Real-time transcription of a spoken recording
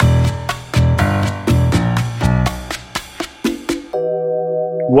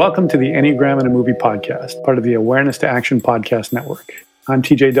Welcome to the Enneagram in a Movie podcast, part of the Awareness to Action podcast network. I'm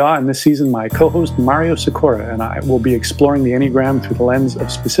TJ Daw, and this season my co-host Mario Sikora and I will be exploring the Enneagram through the lens of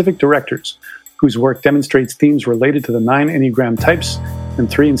specific directors whose work demonstrates themes related to the 9 Enneagram types and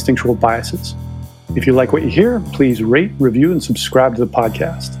 3 instinctual biases. If you like what you hear, please rate, review, and subscribe to the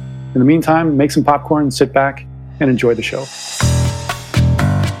podcast. In the meantime, make some popcorn, sit back, and enjoy the show.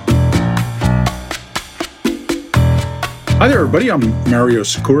 Hi there, everybody. I'm Mario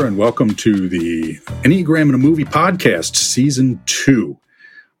Sikora, and welcome to the Enneagram in a Movie podcast, Season 2.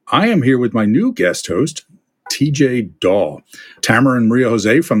 I am here with my new guest host, TJ Daw. Tamara and Maria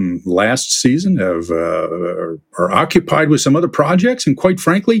Jose from last season are occupied with some other projects, and quite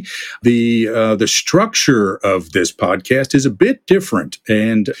frankly, the structure of this podcast is a bit different.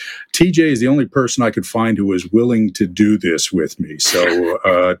 And TJ is the only person I could find who is willing to do this with me. So,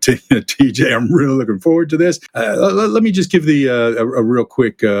 TJ, I'm really looking forward to this. Let me just give a real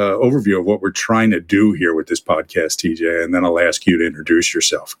quick overview of what we're trying to do here with this podcast, TJ, and then I'll ask you to introduce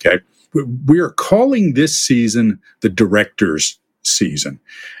yourself. Okay. We are calling this season the Director's Season.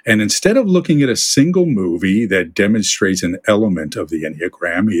 And instead of looking at a single movie that demonstrates an element of the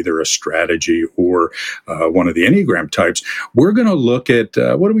Enneagram, either a strategy or one of the Enneagram types, we're going to look at,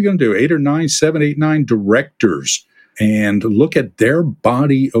 what are we going to do, 8 or 9, 7, 8, 9 directors, and look at their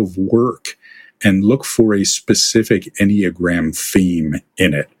body of work and look for a specific Enneagram theme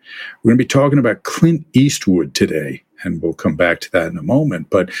in it. We're going to be talking about Clint Eastwood today, and we'll come back to that in a moment.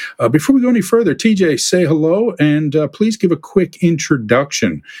 But before we go any further, TJ, say hello, and please give a quick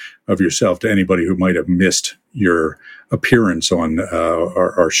introduction of yourself to anybody who might have missed your appearance on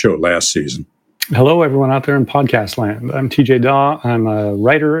our show last season. Hello, everyone out there in podcast land. I'm TJ Daw. I'm a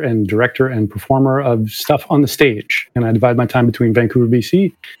writer and director and performer of stuff on the stage, and I divide my time between Vancouver,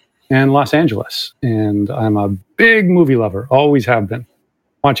 BC, and Los Angeles. And I'm a big movie lover, always have been.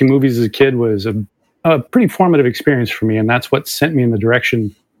 Watching movies as a kid was a pretty formative experience for me, and that's what sent me in the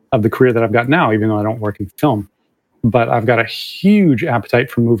direction of the career that I've got now, even though I don't work in film. But I've got a huge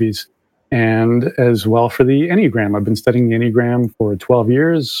appetite for movies, and as well for the Enneagram. I've been studying the Enneagram for 12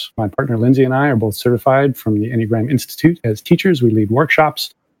 years. My partner Lindsay and I are both certified from the Enneagram Institute as teachers. We lead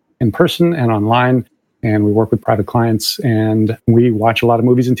workshops in person and online, and we work with private clients, and we watch a lot of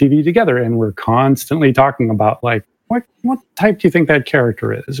movies and TV together, and we're constantly talking about, like, what type do you think that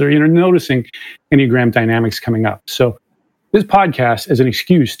character is? Or, noticing Enneagram dynamics coming up. So this podcast is an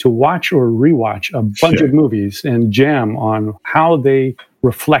excuse to watch or rewatch a bunch of movies and jam on how they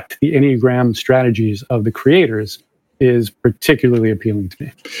reflect the Enneagram strategies of the creators is particularly appealing to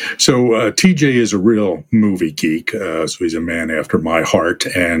me. So TJ is a real movie geek, so he's a man after my heart,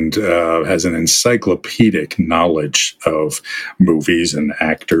 and has an encyclopedic knowledge of movies and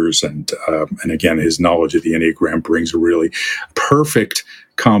actors, and again, his knowledge of the Enneagram brings a really perfect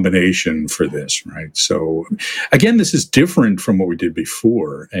combination for this, right? So again, this is different from what we did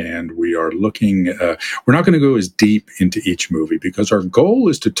before, and we are looking, we're not going to go as deep into each movie because our goal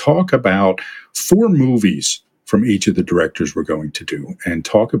is to talk about 4 movies from each of the directors we're going to do and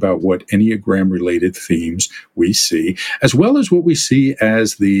talk about what Enneagram-related themes we see, as well as what we see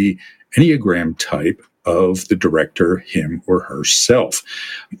as the Enneagram type of the director, him or herself.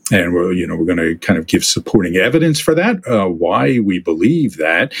 And we're going to kind of give supporting evidence for that, why we believe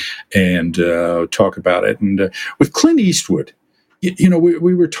that, and talk about it. And with Clint Eastwood,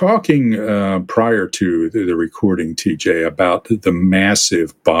 we were talking prior to the recording, TJ, about the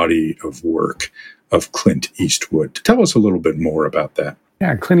massive body of work of Clint Eastwood. Tell us a little bit more about that.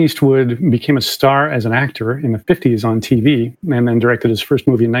 Yeah, Clint Eastwood became a star as an actor in the 50s on TV, and then directed his first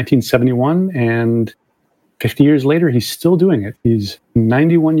movie in 1971, and 50 years later, he's still doing it. He's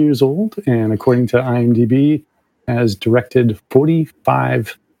 91 years old, and according to IMDb, has directed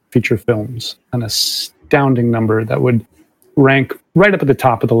 45 feature films, an astounding number that would rank right up at the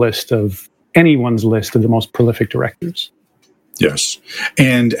top of the list of anyone's list of the most prolific directors. Yes.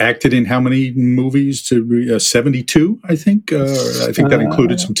 And acted in how many movies? 72, I think. I think that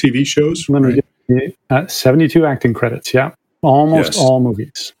included some TV shows. Right? 72 acting credits, yeah. Almost all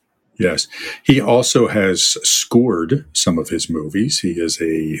movies. Yes. He also has scored some of his movies. He is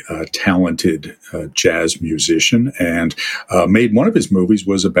a talented jazz musician, and made one of his movies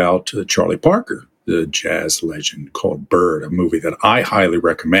was about Charlie Parker, the jazz legend, called Bird, a movie that I highly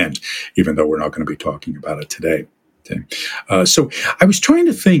recommend, even though we're not going to be talking about it today. So I was trying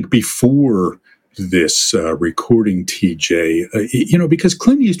to think before this recording, TJ, because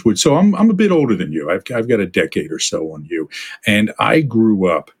Clint Eastwood, so I'm a bit older than you. I've got a decade or so on you. And I grew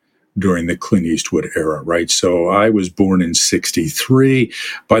up during the Clint Eastwood era, right? So I was born in '63.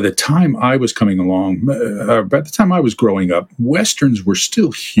 By the time I was coming along, by the time I was growing up, Westerns were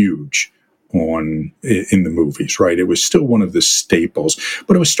still huge in the movies, right? It was still one of the staples,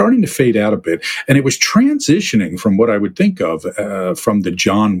 but it was starting to fade out a bit. And it was transitioning from what I would think of from the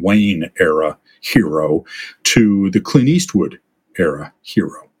John Wayne era hero to the Clint Eastwood era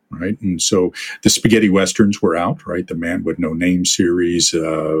hero. Right. And so the spaghetti westerns were out, right? The Man with No Name series,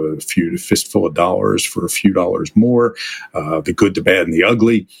 Fistful of Dollars for a few dollars more, The Good, the Bad, and the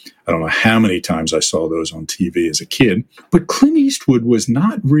Ugly. I don't know how many times I saw those on TV as a kid. But Clint Eastwood was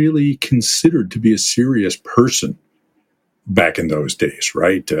not really considered to be a serious person back in those days,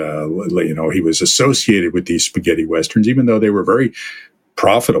 right? He was associated with these spaghetti westerns, even though they were very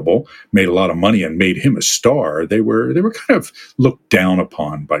profitable, made a lot of money, and made him a star. They were kind of looked down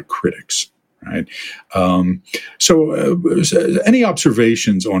upon by critics, right? Any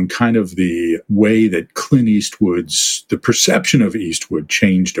observations on kind of the way that the perception of Eastwood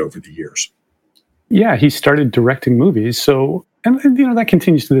changed over the years? Yeah, he started directing movies. So, and that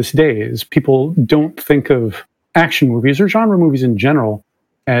continues to this day, is people don't think of action movies or genre movies in general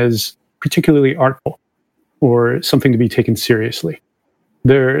as particularly artful or something to be taken seriously.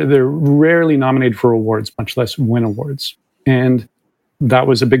 They're rarely nominated for awards, much less win awards. And that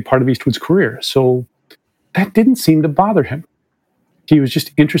was a big part of Eastwood's career. So that didn't seem to bother him. He was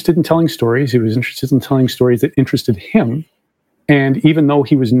just interested in telling stories. He was interested in telling stories that interested him. And even though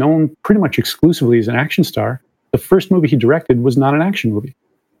he was known pretty much exclusively as an action star, the first movie he directed was not an action movie.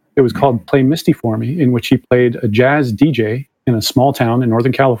 It was called Play Misty for Me, in which he played a jazz DJ in a small town in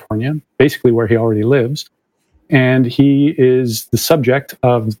Northern California, basically where he already lives. And he is the subject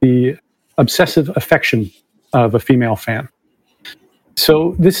of the obsessive affection of a female fan.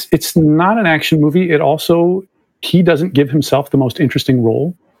 So it's not an action movie. He doesn't give himself the most interesting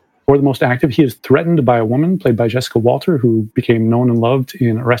role or the most active. He is threatened by a woman played by Jessica Walter, who became known and loved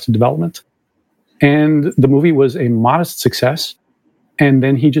in Arrested Development. And the movie was a modest success. And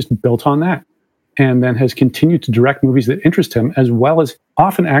then he just built on that, and then has continued to direct movies that interest him, as well as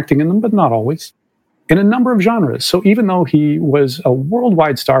often acting in them, but not always, in a number of genres. So even though he was a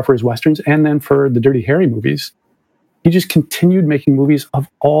worldwide star for his Westerns and then for the Dirty Harry movies, he just continued making movies of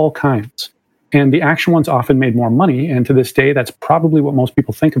all kinds. And the action ones often made more money, and to this day, that's probably what most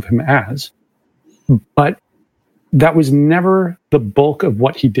people think of him as. But that was never the bulk of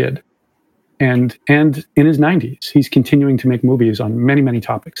what he did. And in his 90s, he's continuing to make movies on many, many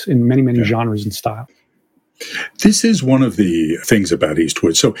topics in many, many genres and styles. This is one of the things about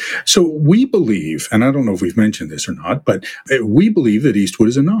Eastwood. So we believe, and I don't know if we've mentioned this or not, but we believe that Eastwood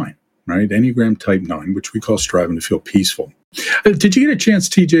is a 9, right? Enneagram type 9, which we call striving to feel peaceful. Did you get a chance,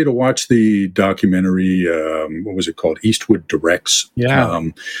 TJ, to watch the documentary, what was it called? Eastwood Directs? Yeah.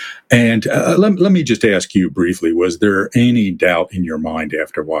 Let me just ask you briefly, was there any doubt in your mind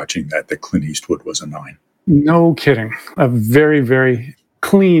after watching that Clint Eastwood was a 9? No kidding. A very, very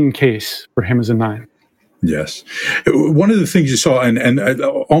clean case for him as a 9. Yes. One of the things you saw, and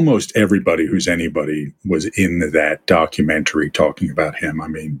almost everybody who's anybody was in that documentary talking about him. I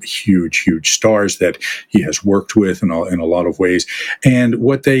mean, huge, huge stars that he has worked with in a lot of ways. And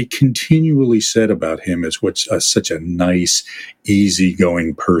what they continually said about him is what's such a nice,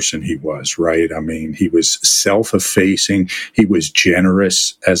 easygoing person he was, right? I mean, he was self-effacing. He was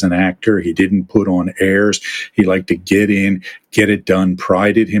generous as an actor. He didn't put on airs. He liked to get in, get it done,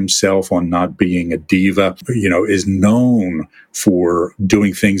 prided himself on not being a diva, is known for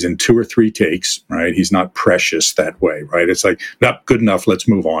doing things in 2 or 3 takes, right? He's not precious that way, right? It's like, not good enough, let's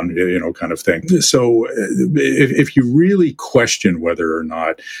move on, kind of thing. So if you really question whether or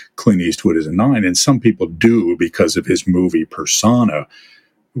not Clint Eastwood is a 9, and some people do because of his movie persona,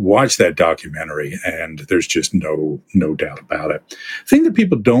 watch that documentary, and there's just no doubt about it. The thing that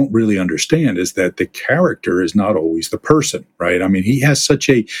people don't really understand is that the character is not always the person, right? I mean, he has such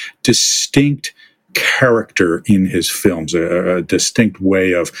a distinct character in his films, a distinct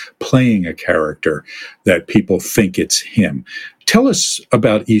way of playing a character that people think it's him. Tell us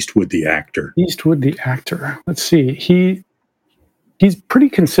about Eastwood the actor. Eastwood the actor. Let's see. He's pretty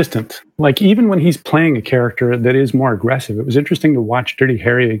consistent. Like, even when he's playing a character that is more aggressive, it was interesting to watch Dirty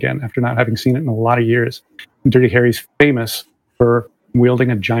Harry again after not having seen it in a lot of years. Dirty Harry's famous for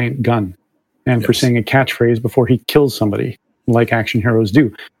wielding a giant gun and for saying a catchphrase before he kills somebody, like action heroes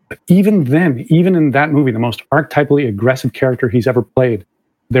do. But even then, even in that movie, the most archetypally aggressive character he's ever played,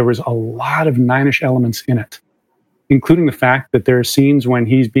 there was a lot of 9-ish elements in it, including the fact that there are scenes when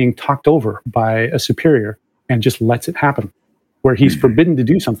he's being talked over by a superior and just lets it happen, where he's forbidden to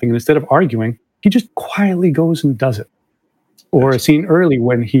do something, and instead of arguing, he just quietly goes and does it. Or a scene early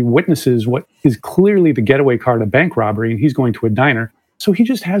when he witnesses what is clearly the getaway car to bank robbery, and he's going to a diner. So he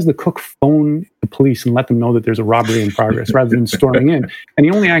just has the cook phone the police and let them know that there's a robbery in progress rather than storming in. And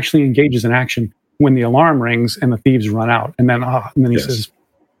he only actually engages in action when the alarm rings and the thieves run out. And then he says,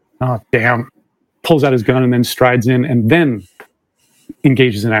 "Oh, damn," pulls out his gun and then strides in and then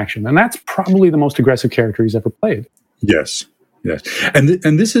engages in action. And that's probably the most aggressive character he's ever played. Yes. Yes.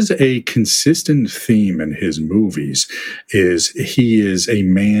 And this is a consistent theme in his movies, is he is a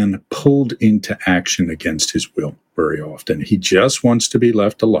man pulled into action against his will very often. He just wants to be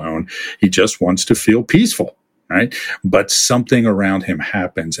left alone. He just wants to feel peaceful, right? But something around him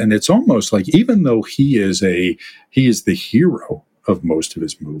happens. And it's almost like, even though he is the hero of most of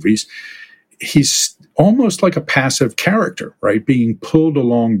his movies, he's almost like a passive character, right? Being pulled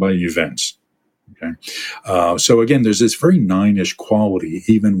along by events. Okay. So again, there's this very nine-ish quality,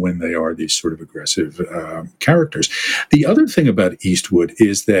 even when they are these sort of aggressive characters. The other thing about Eastwood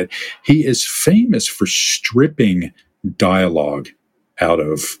is that he is famous for stripping dialogue out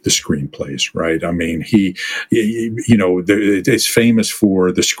of the screenplays, right? I mean, it's famous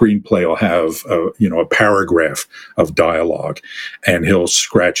for the screenplay will have, a paragraph of dialogue, and he'll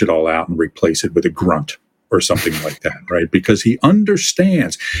scratch it all out and replace it with a grunt or something like that, right? Because he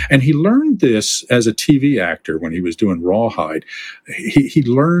understands, and he learned this as a TV actor when he was doing Rawhide. He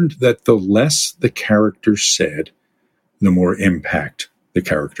learned that the less the character said, the more impact the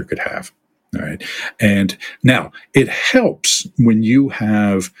character could have, right? And now, it helps when you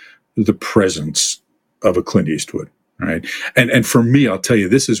have the presence of a Clint Eastwood, right? And for me, I'll tell you,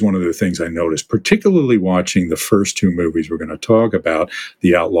 this is one of the things I noticed, particularly watching the first two movies we're going to talk about,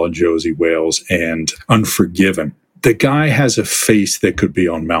 The Outlaw Josie Wales and Unforgiven. The guy has a face that could be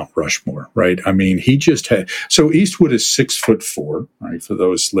on Mount Rushmore, right? I mean, he just had... So Eastwood is 6'4", right? For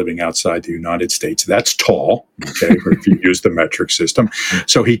those living outside the United States, that's tall, okay, if you use the metric system.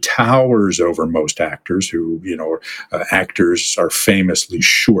 So he towers over most actors who, actors are famously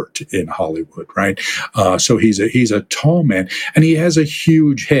short in Hollywood, right? So he's a tall man, and he has a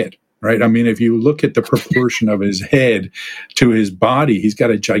huge head. Right. I mean, if you look at the proportion of his head to his body, he's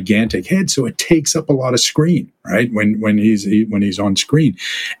got a gigantic head. So it takes up a lot of screen, right? When he's on screen,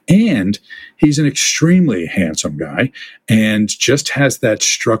 and he's an extremely handsome guy and just has that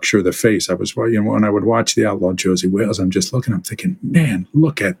structure of the face. When I would watch The Outlaw Josie Wales, I'm thinking, man,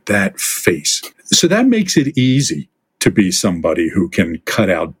 look at that face. So that makes it easy to be somebody who can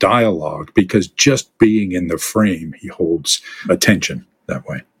cut out dialogue, because just being in the frame, he holds attention that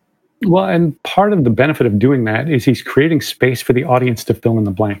way. Well, and part of the benefit of doing that is he's creating space for the audience to fill in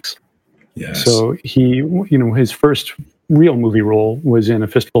the blanks. Yes. So he, his first real movie role was in A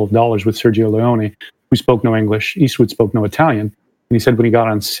Fistful of Dollars with Sergio Leone, who spoke no English. Eastwood spoke no Italian. And he said when he got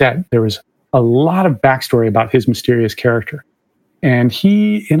on set, there was a lot of backstory about his mysterious character. And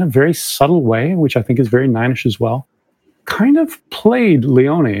he, in a very subtle way, which I think is very nine-ish as well, kind of played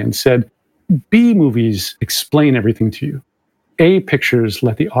Leone and said, B movies explain everything to you. A pictures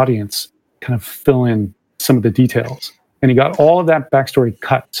let the audience kind of fill in some of the details. And he got all of that backstory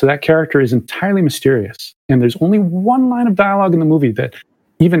cut. So that character is entirely mysterious. And there's only one line of dialogue in the movie that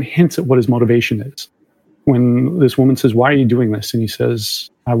even hints at what his motivation is. When this woman says, "Why are you doing this?" And he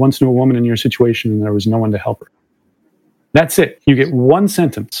says, "I once knew a woman in your situation and there was no one to help her." That's it. You get one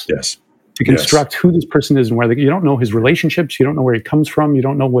sentence to construct who this person is and where you don't know his relationships. You don't know where he comes from. You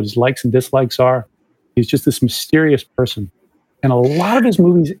don't know what his likes and dislikes are. He's just this mysterious person. And a lot of his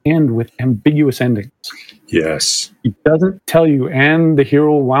movies end with ambiguous endings. Yes. He doesn't tell you, and the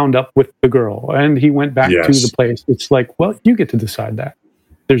hero wound up with the girl, and he went back to the place. It's like, well, you get to decide that.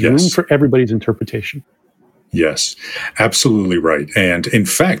 There's room for everybody's interpretation. Yes, absolutely right. And in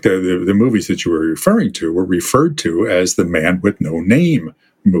fact, the movies that you were referring to were referred to as the Man with No Name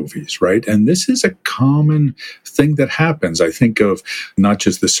movies, right? And this is a common thing that happens. I think of not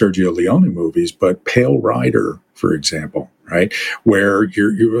just the Sergio Leone movies, but Pale Rider, for example, right? Where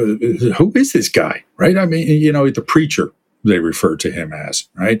you're who is this guy, right? I mean, the preacher, they refer to him as,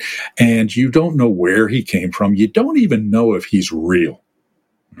 right? And you don't know where he came from. You don't even know if he's real,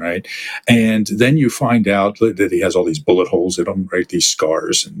 right? And then you find out that he has all these bullet holes in him, right? These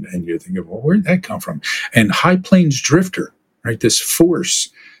scars. And you're thinking, well, where did that come from? And High Plains Drifter, right? This force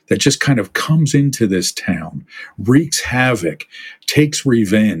that just kind of comes into this town, wreaks havoc, takes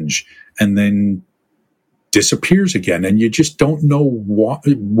revenge, and then disappears again. And you just don't know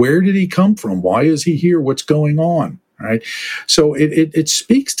where did he come from? Why is he here? What's going on? Right? So it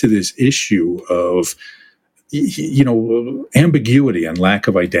speaks to this issue of, ambiguity and lack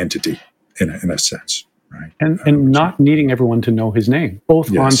of identity in a sense. Right? And not needing everyone to know his name,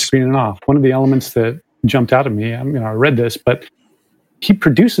 both on screen and off. One of the elements that jumped out at me. I read this, but he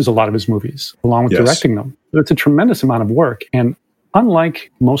produces a lot of his movies along with directing them. So it's a tremendous amount of work. And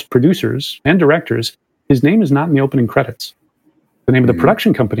unlike most producers and directors, his name is not in the opening credits. The name of the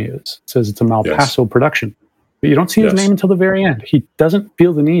production company is. It says it's a Malpaso production. But you don't see his name until the very end. He doesn't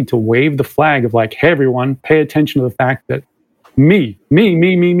feel the need to wave the flag of like, hey, everyone, pay attention to the fact that me.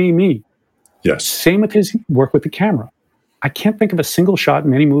 Yes. Same with his work with the camera. I can't think of a single shot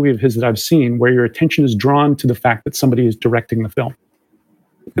in any movie of his that I've seen where your attention is drawn to the fact that somebody is directing the film.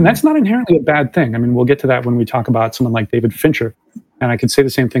 And that's not inherently a bad thing. I mean, we'll get to that when we talk about someone like David Fincher. And I could say the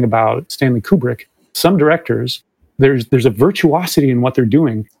same thing about Stanley Kubrick. Some directors, there's a virtuosity in what they're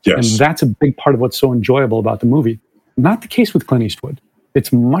doing. And that's a big part of what's so enjoyable about the movie. Not the case with Clint Eastwood.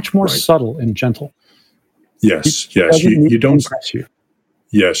 It's much more subtle and gentle. Yes. You don't impress you.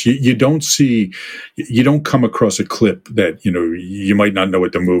 Yes, you don't come across a clip that, you might not know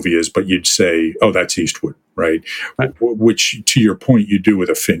what the movie is, but you'd say, oh, that's Eastwood, right? Which, to your point, you do with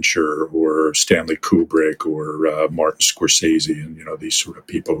a Fincher or Stanley Kubrick or Martin Scorsese and, these sort of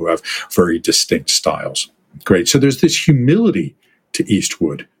people who have very distinct styles. Great. So there's this humility to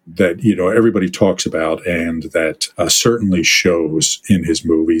Eastwood that, everybody talks about and that certainly shows in his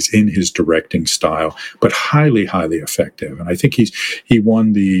movies, in his directing style, but highly, highly effective. And I think he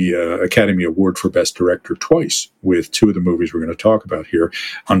won the Academy Award for Best Director twice with two of the movies we're going to talk about here,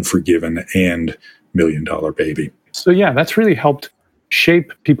 Unforgiven and $1 Million Baby. So yeah, that's really helped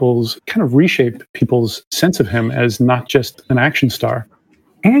reshape people's sense of him as not just an action star.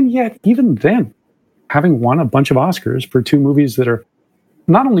 And yet, even then, having won a bunch of Oscars for two movies that are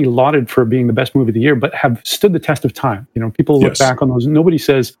not only lauded for being the best movie of the year, but have stood the test of time. People look back on those. Nobody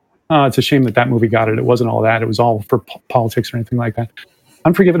says, oh, it's a shame that movie got it. It wasn't all that. It was all for politics or anything like that.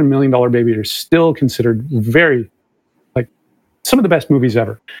 Unforgiven and $1 Million Baby are still considered some of the best movies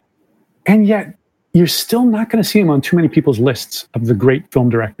ever. And yet, you're still not going to see him on too many people's lists of the great film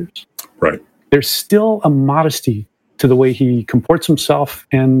directors. Right. There's still a modesty to the way he comports himself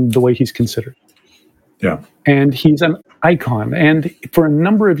and the way he's considered. Yeah. And he's an icon. And for a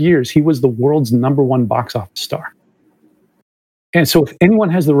number of years, he was the world's #1 box office star. And so if anyone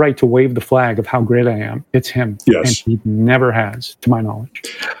has the right to wave the flag of how great I am, it's him. Yes. And he never has, to my knowledge.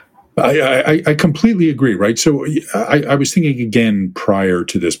 I completely agree, right? So I was thinking again prior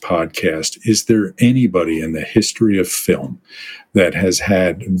to this podcast, is there anybody in the history of film that has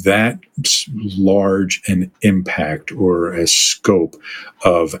had that large an impact or a scope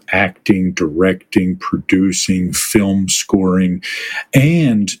of acting, directing, producing, film scoring,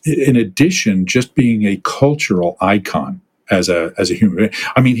 and in addition, just being a cultural icon as a human?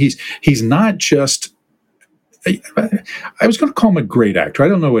 I mean, he's not just... I was going to call him a great actor. I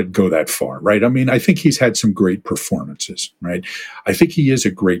don't know it'd go that far, right? I mean, I think he's had some great performances, right? I think he is a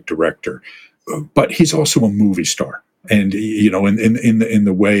great director, but he's also a movie star. And, in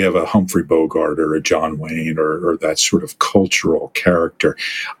the way of a Humphrey Bogart or a John Wayne or that sort of cultural character,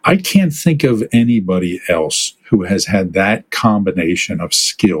 I can't think of anybody else who has had that combination of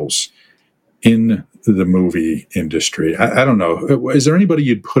skills in the movie industry. I don't know. Is there anybody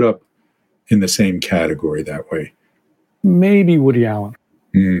you'd put up in the same category that way? Maybe Woody Allen.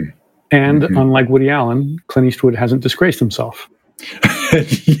 And unlike Woody Allen, Clint Eastwood hasn't disgraced himself.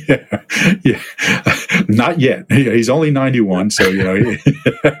 Yeah. Not yet. He's only 91, so,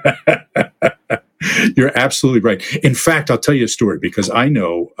 you're absolutely right. In fact, I'll tell you a story because I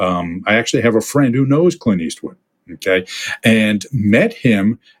know, I actually have a friend who knows Clint Eastwood, okay, and met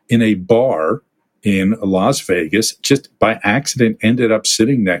him in a bar in Las Vegas, just by accident, ended up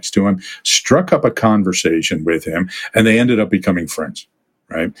sitting next to him, struck up a conversation with him, and they ended up becoming friends,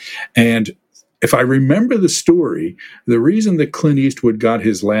 right? And if I remember the story, the reason that Clint Eastwood got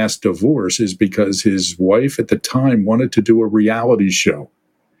his last divorce is because his wife at the time wanted to do a reality show.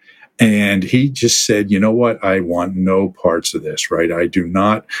 And he just said, you know what? I want no parts of this, right? I do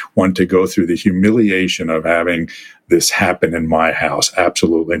not want to go through the humiliation of having this happen in my house.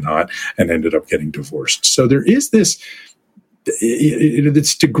 Absolutely not. And ended up getting divorced. So there is this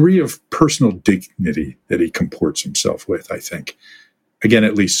degree of personal dignity that he comports himself with, I think. Again,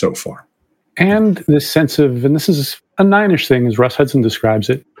 at least so far. And this sense of, and this is a Nine-ish thing, as Russ Hudson describes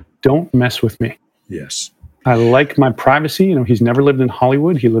it, don't mess with me. Yes. I like my privacy. He's never lived in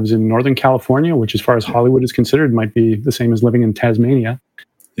Hollywood. He lives in Northern California, which as far as Hollywood is considered, might be the same as living in Tasmania.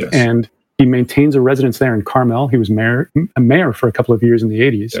 Yes. And he maintains a residence there in Carmel. He was a mayor for a couple of years in the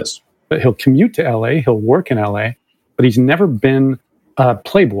 80s. Yes. But he'll commute to LA. He'll work in LA. But he's never been a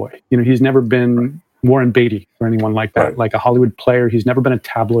playboy. He's never been Warren Beatty or anyone like that, like a Hollywood player. He's never been a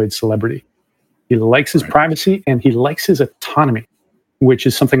tabloid celebrity. He likes his privacy and he likes his autonomy, which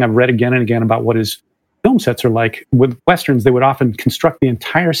is something I've read again and again about what is film sets are like. With Westerns, they would often construct the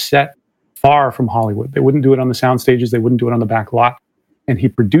entire set far from Hollywood. They wouldn't do it on the sound stages. They wouldn't do it on the back lot. And he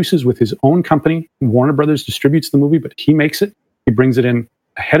produces with his own company. Warner Brothers distributes the movie, but he makes it. He brings it in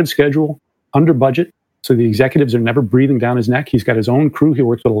ahead of schedule, under budget. So the executives are never breathing down his neck. He's got his own crew. He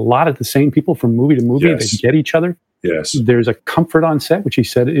works with a lot of the same people from movie to movie. Yes. They get each other. Yes. There's a comfort on set, which he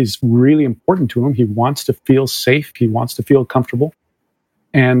said is really important to him. He wants to feel safe. He wants to feel comfortable.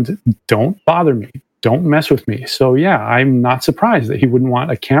 And don't bother me. Don't mess with me. So yeah, I'm not surprised that he wouldn't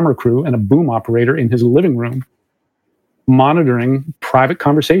want a camera crew and a boom operator in his living room monitoring private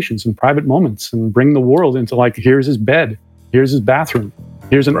conversations and private moments and bring the world into like, here's his bed, here's his bathroom,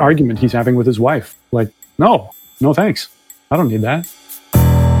 here's an argument he's having with his wife. Like, no thanks. I don't need that.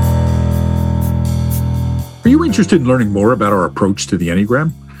 Are you interested in learning more about our approach to the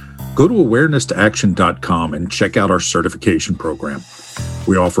Enneagram? Go to awareness-to-action.com and check out our certification program.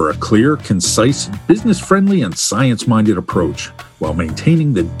 We offer a clear, concise, business-friendly, and science-minded approach while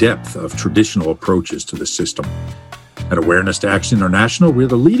maintaining the depth of traditional approaches to the system. At Awareness to Action International, we're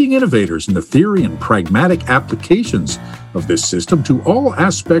the leading innovators in the theory and pragmatic applications of this system to all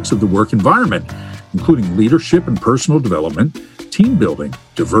aspects of the work environment, including leadership and personal development, team building,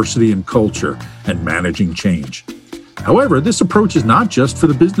 diversity and culture, and managing change. However, this approach is not just for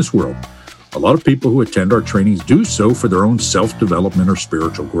the business world. A lot of people who attend our trainings do so for their own self-development or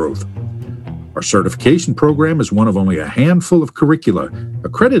spiritual growth. Our certification program is one of only a handful of curricula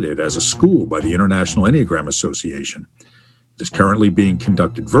accredited as a school by the International Enneagram Association. It is currently being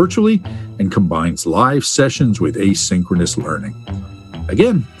conducted virtually and combines live sessions with asynchronous learning.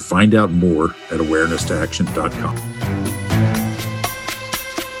 Again, find out more at awareness-to-action.com.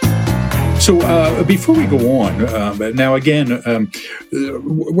 So before we go on, now again,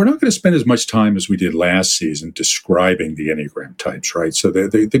 we're not going to spend as much time as we did last season describing the Enneagram types, right? So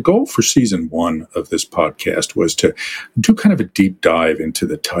the goal for season 1 of this podcast was to do kind of a deep dive into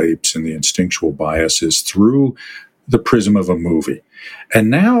the types and the instinctual biases through the prism of a movie. And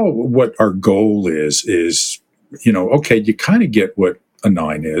now what our goal is, okay, you kind of get what a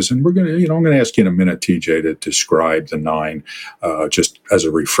 9 is. And we're going to, I'm going to ask you in a minute, TJ, to describe the 9 just as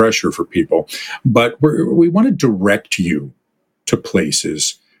a refresher for people. But we want to direct you to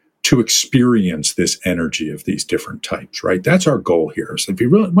places to experience this energy of these different types, right? That's our goal here. So if you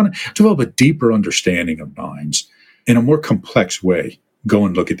really want to develop a deeper understanding of 9s in a more complex way, go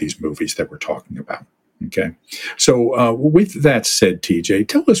and look at these movies that we're talking about. Okay. So with that said, TJ,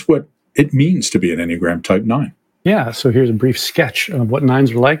 tell us what it means to be an Enneagram Type 9. Yeah, so here's a brief sketch of what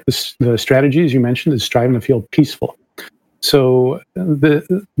 9s are like. The strategy, as you mentioned, is striving to feel peaceful. So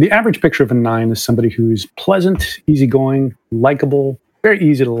the average picture of a 9 is somebody who's pleasant, easygoing, likable, very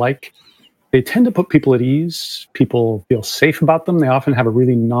easy to like. They tend to put people at ease. People feel safe about them. They often have a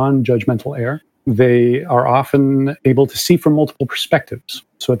really non-judgmental air. They are often able to see from multiple perspectives.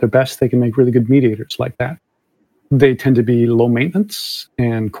 So at their best, they can make really good mediators like that. They tend to be low maintenance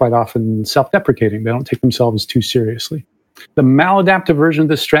and quite often self-deprecating. They don't take themselves too seriously. The maladaptive version of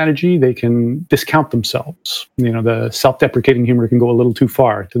this strategy, they can discount themselves. The self-deprecating humor can go a little too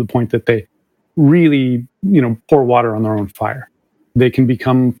far to the point that they really, pour water on their own fire. They can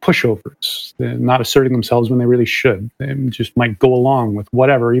become pushovers. They're not asserting themselves when they really should. They just might go along with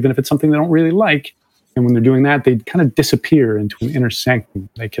whatever, even if it's something they don't really like. And when they're doing that, they kind of disappear into an inner sanctum.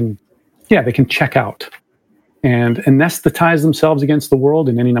 They can check out and anesthetize themselves against the world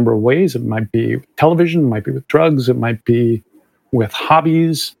in any number of ways. It might be with television, it might be with drugs, it might be with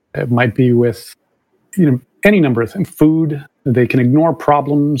hobbies, it might be with any number of things. Food. They can ignore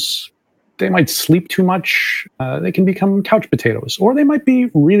problems. They might sleep too much. They can become couch potatoes, or they might be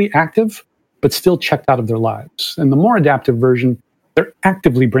really active but still checked out of their lives. And the more adaptive version, they're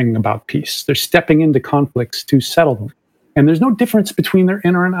actively bringing about peace. They're stepping into conflicts to settle them. And there's no difference between their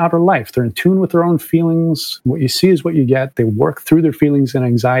inner and outer life. They're in tune with their own feelings. What you see is what you get. They work through their feelings and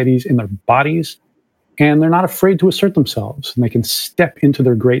anxieties in their bodies, and they're not afraid to assert themselves. And they can step into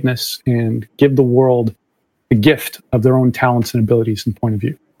their greatness and give the world the gift of their own talents and abilities and point of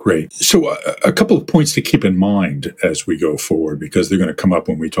view. Great. So a couple of points to keep in mind as we go forward, because they're going to come up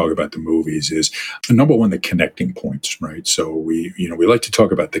when we talk about the movies, is number one, the connecting points, right? So we like to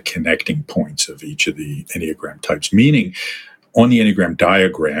talk about the connecting points of each of the Enneagram types, meaning on the Enneagram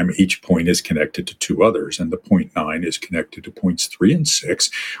diagram, each point is connected to 2 others, and the point 9 is connected to points 3 and 6,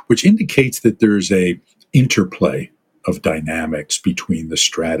 which indicates that there's a interplay of dynamics between the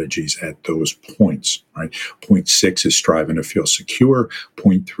strategies at those points, right? Point 6 is striving to feel secure.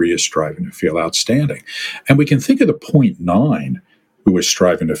 Point 3 is striving to feel outstanding. And we can think of the point 9, who is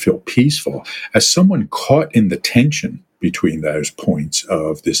striving to feel peaceful, as someone caught in the tension between those points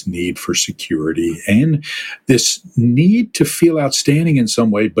of this need for security and this need to feel outstanding in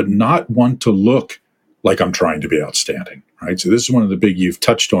some way, but not want to look like I'm trying to be outstanding, right? So this is one of the big, you've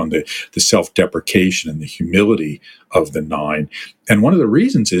touched on the self-deprecation and the humility of the 9. And one of the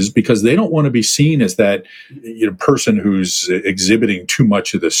reasons is because they don't want to be seen as that person who's exhibiting too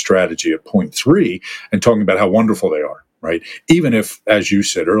much of the strategy at point 3 and talking about how wonderful they are, right? Even if, as you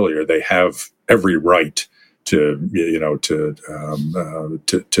said earlier, they have every right to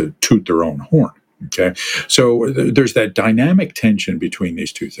toot their own horn. Okay, so there's that dynamic tension between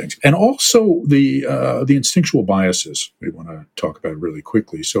these two things, and also the instinctual biases we want to talk about really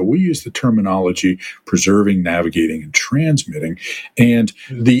quickly. So we use the terminology preserving, navigating, and transmitting, and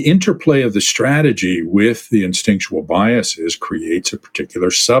the interplay of the strategy with the instinctual biases creates a particular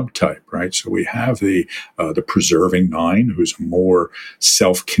subtype, right? So we have the preserving 9, who's a more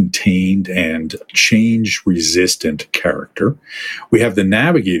self-contained and change-resistant character. We have the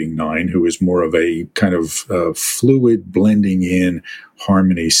navigating 9, who is more of a kind of fluid, blending in,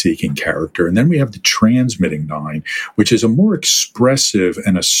 harmony-seeking character. And then we have the transmitting 9, which is a more expressive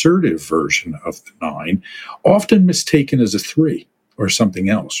and assertive version of the 9, often mistaken as a 3 or something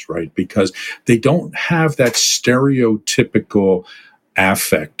else, right? Because they don't have that stereotypical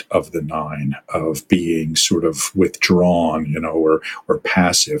affect of the 9 of being sort of withdrawn, or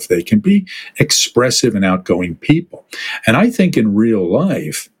passive. They can be expressive and outgoing people. And I think in real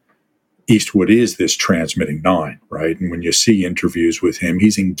life, Eastwood is this transmitting 9, right? And when you see interviews with him,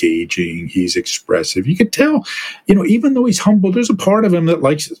 he's engaging, he's expressive. You can tell, even though he's humble, there's a part of him that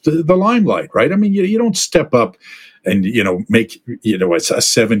likes the limelight, right? I mean, you don't step up and, make, a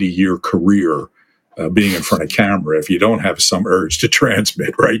 70-year career being in front of camera if you don't have some urge to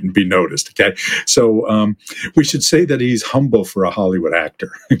transmit, right, and be noticed. Okay, so we should say that he's humble for a Hollywood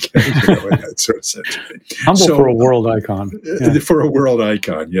actor. Okay, in that sort of sense. Humble for a world icon. Yeah. For a world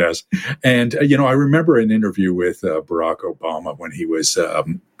icon, yes. And I remember an interview with Barack Obama when he was.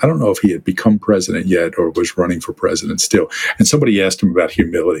 I don't know if he had become president yet or was running for president still. And somebody asked him about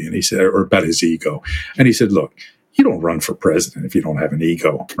humility, and he said, or about his ego, and he said, "Look, you don't run for president if you don't have an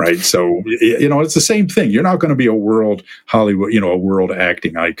ego, right? So, it's the same thing. You're not going to be a world Hollywood, a world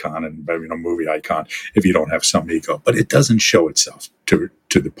acting icon and, movie icon if you don't have some ego. But it doesn't show itself to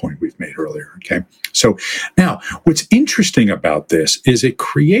the point we've made earlier, okay? So now what's interesting about this is it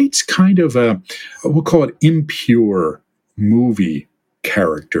creates kind of we'll call it impure movie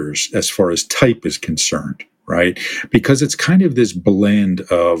characters as far as type is concerned. Right? Because it's kind of this blend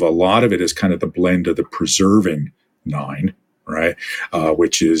of, a lot of it is kind of the blend of the preserving 9, right?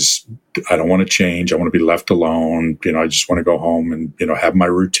 Which is, I don't want to change. I want to be left alone. I just want to go home and, have my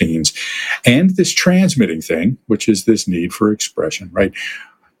routines. And this transmitting thing, which is this need for expression, right?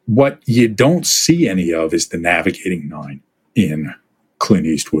 What you don't see any of is the navigating 9 in Clint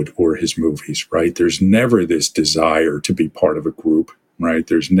Eastwood or his movies, right? There's never this desire to be part of a group. Right?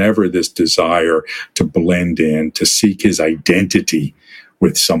 There's never this desire to blend in, to seek his identity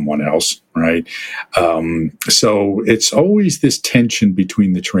with someone else, right? So it's always this tension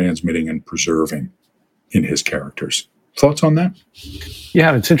between the transmitting and preserving in his characters. Thoughts on that?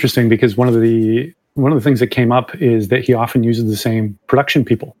 Yeah, it's interesting because one of the things that came up is that he often uses the same production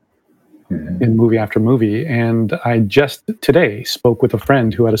people in movie after movie. And I just today spoke with a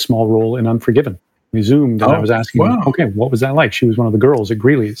friend who had a small role in Unforgiven. We Zoomed, and I was asking, okay, what was that like? She was one of the girls at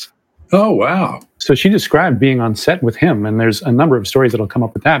Greeley's. Oh, wow. So she described being on set with him, and there's a number of stories that'll come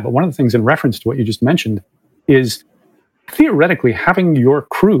up with that. But one of the things in reference to what you just mentioned is theoretically having your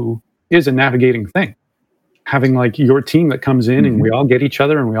crew is a navigating thing. Having like your team that comes in and we all get each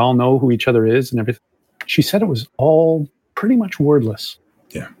other and we all know who each other is and everything. She said it was all pretty much wordless.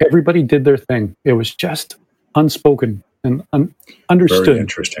 Yeah. Everybody did their thing. It was just unspoken and understood. Very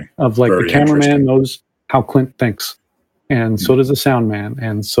interesting. Of like the cameraman knows how Clint thinks, and so does the sound man,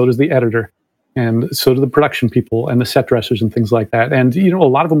 and so does the editor, and so do the production people and the set dressers and things like that. And a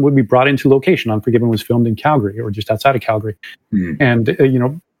lot of them would be brought into location. Unforgiven was filmed in Calgary or just outside of Calgary,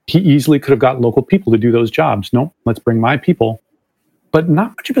 and he easily could have got local people to do those jobs. Nope, let's bring my people, but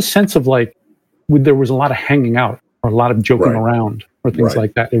not much of a sense of like there was a lot of hanging out or a lot of joking around or things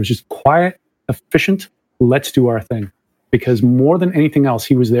like that. It was just quiet, efficient. Let's do our thing. Because more than anything else,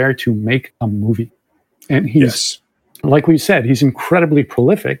 he was there to make a movie. And he's, like we said, he's incredibly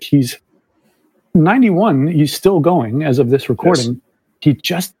prolific. He's 91, he's still going as of this recording. Yes. He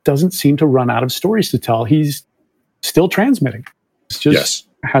just doesn't seem to run out of stories to tell. He's still transmitting. It's just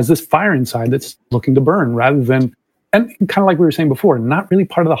has this fire inside that's looking to burn rather than, and kind of like we were saying before, not really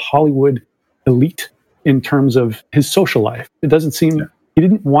part of the Hollywood elite in terms of his social life. It doesn't seem, he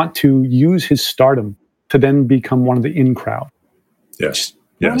didn't want to use his stardom to then become one of the in crowd. Yes.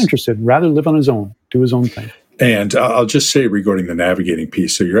 Not interested. Rather live on his own, do his own thing. And I'll just say regarding the navigating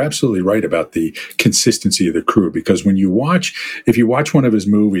piece, so you're absolutely right about the consistency of the crew, because when if you watch one of his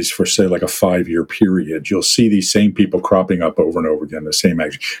movies for, say, like a 5-year period, you'll see these same people cropping up over and over again, the same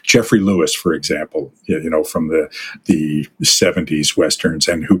actors. Jeffrey Lewis, for example, from the 70s Westerns,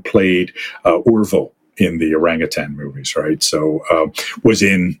 and who played Orville in the orangutan movies, right? So was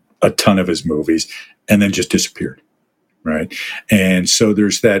in a ton of his movies and then just disappeared. Right. And so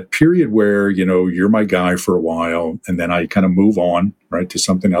there's that period where, you're my guy for a while, and then I kind of move on, right, to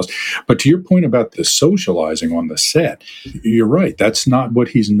something else. But to your point about the socializing on the set, you're right. That's not what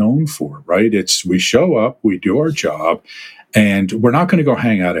he's known for, right? It's we show up, we do our job, and we're not going to go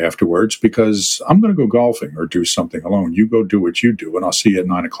hang out afterwards because I'm going to go golfing or do something alone. You go do what you do, and I'll see you at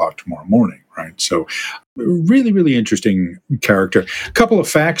 9:00 tomorrow morning, right? So really, really interesting character. A couple of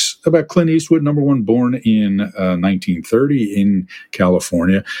facts about Clint Eastwood. Number one, born in 1930 in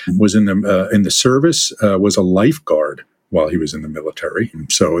California, was in the service, was a lifeguard while he was in the military.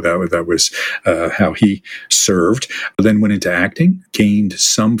 So that was how he served. Then went into acting, gained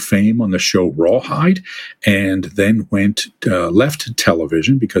some fame on the show Rawhide, and then left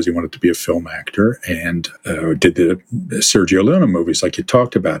television because he wanted to be a film actor, and did the Sergio Leone movies like you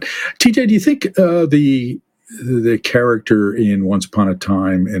talked about. TJ, do you think the character in Once Upon a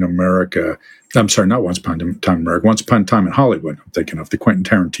Time in America, I'm sorry, not Once Upon a Time in America, Once Upon a Time in Hollywood, I'm thinking of the Quentin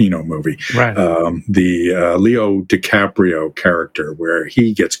Tarantino movie, right? The Leo DiCaprio character, where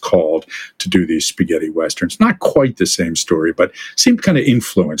he gets called to do these spaghetti westerns. Not quite the same story, but seemed kind of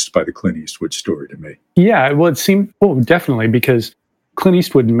influenced by the Clint Eastwood story to me. Yeah, well, it seemed, definitely, because Clint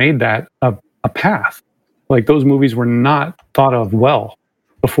Eastwood made that a path. Like, those movies were not thought of well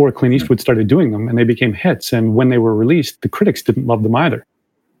before Clint Eastwood started doing them, and they became hits. And when they were released, the critics didn't love them either.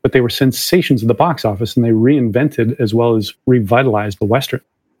 But they were sensations at the box office, and they reinvented as well as revitalized the Western.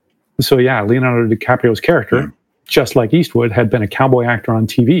 So yeah, Leonardo DiCaprio's character, just like Eastwood, had been a cowboy actor on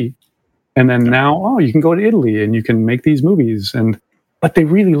TV. And then now, you can go to Italy and you can make these movies. But they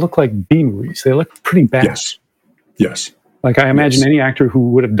really look like B movies. They look pretty bad. Yes. Like, I imagine any actor who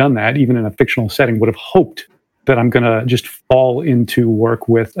would have done that, even in a fictional setting, would have hoped that I'm going to just fall into work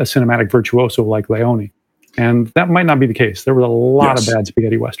with a cinematic virtuoso like Leone. And that might not be the case. There were a lot of bad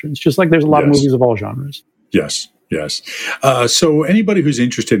spaghetti westerns, just like there's a lot of movies of all genres. Yes. So anybody who's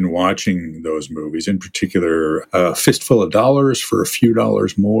interested in watching those movies, in particular, Fistful of Dollars for a few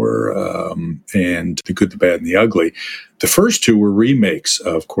dollars more, and The Good, the Bad, and the Ugly, the first two were remakes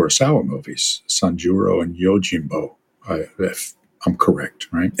of Kurosawa movies, Sanjuro and Yojimbo, if I'm correct,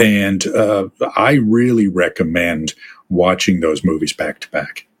 right? And I really recommend watching those movies back to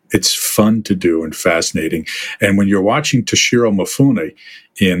back. It's fun to do and fascinating. And when you're watching Toshiro Mifune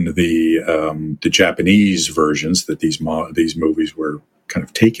in the Japanese versions that these movies were kind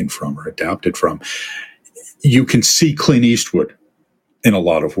of taken from or adapted from, you can see Clint Eastwood in a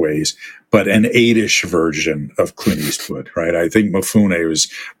lot of ways, but an 8-ish version of Clint Eastwood, right? I think Mifune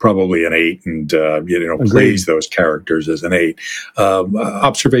was probably an 8 and, plays those characters as an 8.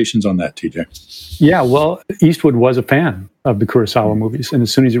 Observations on that, TJ? Yeah, well, Eastwood was a fan of the Kurosawa movies. And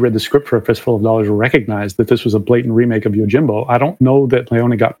as soon as he read the script for A Fistful of Dollars, recognized that this was a blatant remake of Yojimbo. I don't know that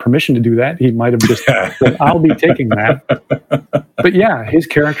Leone got permission to do that. He might have just said, I'll be taking that. But yeah, his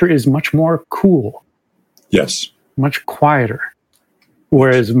character is much more cool. Yes. Much quieter.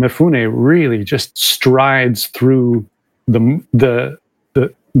 Whereas Mifune really just strides through the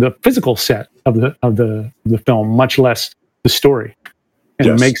physical set of the film, much less the story,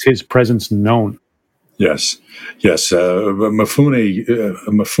 and makes his presence known. Yes. Mifune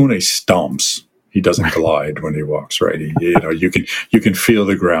stomps. He doesn't glide when he walks, right? You can feel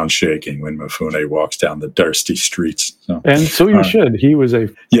the ground shaking when Mifune walks down the dusty streets. So you should. He was a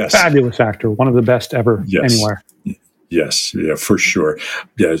fabulous actor, one of the best ever anywhere. Yes, yeah, for sure.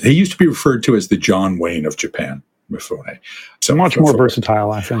 Yeah, he used to be referred to as the John Wayne of Japan, Mifune. So much more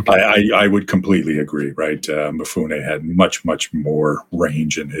versatile, I think. I would completely agree. Right, Mifune had much more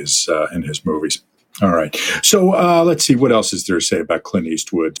range in his movies. All right, so let's see, what else is there to say about Clint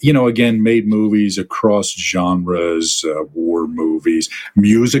Eastwood? Again, made movies across genres, war movies,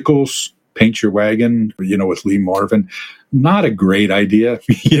 musicals. Paint Your Wagon, with Lee Marvin. Not a great idea,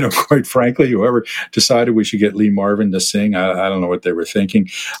 quite frankly. Whoever decided we should get Lee Marvin to sing, I don't know what they were thinking.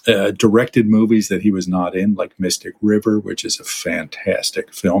 Directed movies that he was not in, like Mystic River, which is a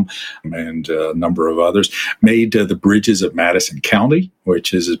fantastic film, and a number of others. Made The Bridges of Madison County,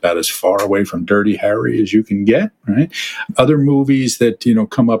 which is about as far away from Dirty Harry as you can get, right? Other movies that,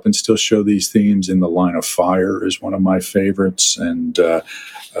 come up and still show these themes, In the Line of Fire is one of my favorites, and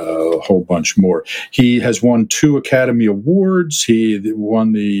a whole bunch more. He has won 2 Academy Awards. He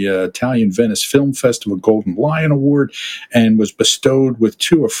won the Italian Venice Film Festival Golden Lion Award and was bestowed with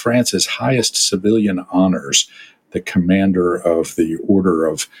 2 of France's highest civilian honors, the Commander of the Order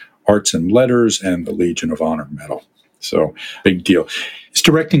of Arts and Letters and the Legion of Honor Medal. So, big deal. His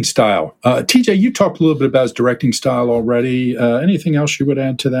directing style. TJ, you talked a little bit about his directing style already. Anything else you would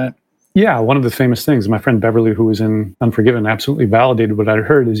add to that? Yeah, one of the famous things, my friend Beverly, who was in Unforgiven, absolutely validated what I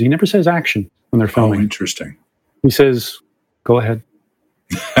heard, is he never says action when they're filming. Oh, interesting. He says, go ahead.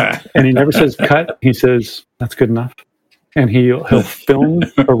 And he never says cut. He says, that's good enough. And he'll film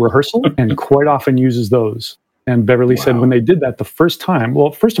a rehearsal and quite often uses those. And Beverly said when they did that the first time,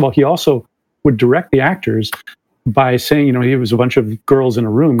 well, first of all, he also would direct the actors by saying, he was a bunch of girls in a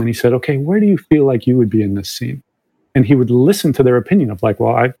room, and he said, okay, where do you feel like you would be in this scene? And he would listen to their opinion of like,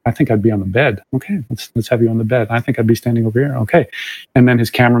 well, I think I'd be on the bed. Okay, let's have you on the bed. I think I'd be standing over here. Okay. And then his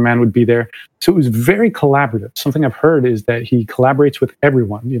cameraman would be there. So it was very collaborative. Something I've heard is that he collaborates with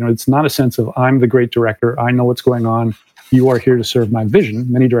everyone. It's not a sense of I'm the great director. I know what's going on. You are here to serve my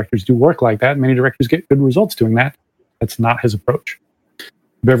vision. Many directors do work like that. Many directors get good results doing that. That's not his approach.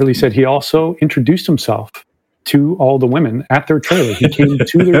 Beverly said he also introduced himself to all the women at their trailer. He came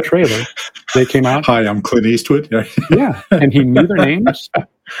to their trailer. They came out. Hi, I'm Clint Eastwood. Yeah. And he knew their names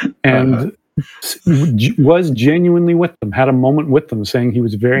and was genuinely with them, had a moment with them, saying he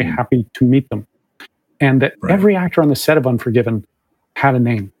was very happy to meet them. And that every actor on the set of Unforgiven had a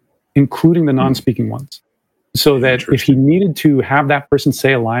name, including the non-speaking ones. So that if he needed to have that person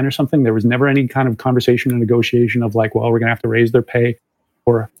say a line or something, there was never any kind of conversation or negotiation of like, well, we're going to have to raise their pay,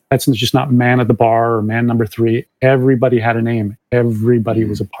 or that's just not man at the bar or man number 3. Everybody had a name. Everybody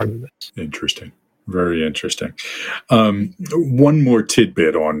was a part of this. Interesting. Very interesting. One more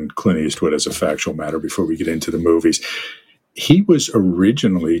tidbit on Clint Eastwood as a factual matter before we get into the movies. He was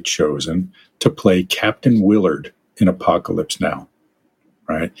originally chosen to play Captain Willard in Apocalypse Now,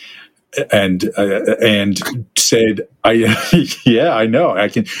 right? And said, I know. I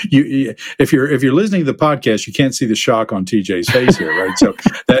can. If you're listening to the podcast, you can't see the shock on TJ's face here, right? So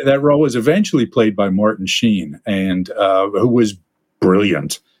that role was eventually played by Martin Sheen, and who was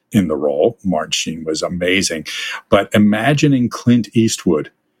brilliant in the role. Martin Sheen was amazing, but imagining Clint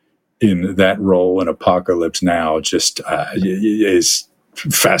Eastwood in that role in Apocalypse Now just is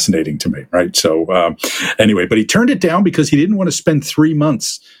fascinating to me, right? So anyway, but he turned it down because he didn't want to spend 3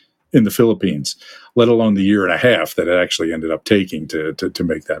 months in the Philippines, let alone the year and a half that it actually ended up taking to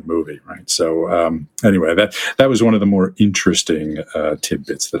make that movie, right? So anyway, that was one of the more interesting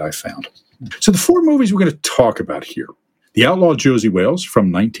tidbits that I found. So the 4 movies we're going to talk about here. The Outlaw Josie Wales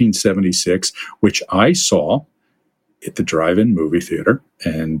from 1976, which I saw at the drive-in movie theater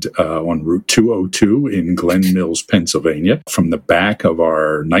and on Route 202 in Glen Mills, Pennsylvania, from the back of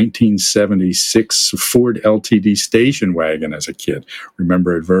our 1976 Ford LTD station wagon as a kid.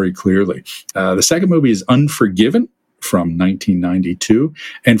 Remember it very clearly. The second movie is Unforgiven from 1992.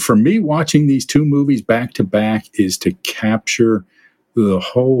 And for me, watching these 2 movies back to back is to capture the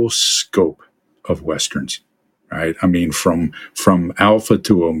whole scope of Westerns. Right? I mean, from alpha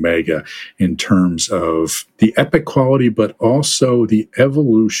to omega in terms of the epic quality, but also the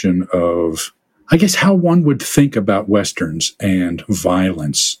evolution of, I guess, how one would think about Westerns and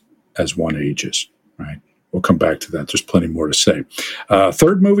violence as one ages, right? We'll come back to that. There's plenty more to say.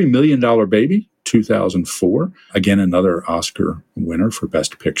 Third movie, $1 Million Baby, 2004. Again, another Oscar winner for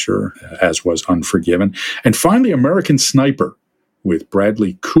Best Picture, as was Unforgiven. And finally, American Sniper with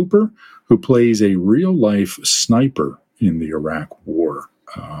Bradley Cooper, who plays a real-life sniper in the Iraq War,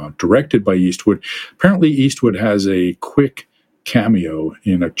 directed by Eastwood. Apparently, Eastwood has a quick cameo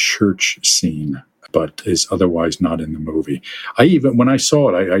in a church scene, but is otherwise not in the movie. When I saw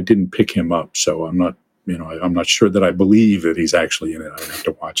it, I didn't pick him up, so I'm not sure that I believe that he's actually in it. I have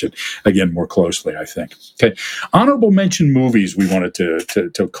to watch it again more closely, I think. Okay, honorable mention movies we wanted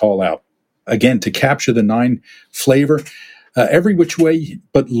to call out again to capture the 9 flavor. Every Which Way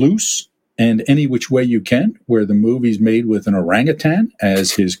But Loose, and Any Which Way You Can, where the movie's made with an orangutan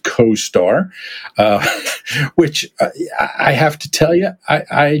as his co-star, which I have to tell you,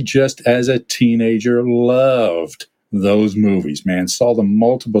 I just as a teenager loved those movies, man. Saw them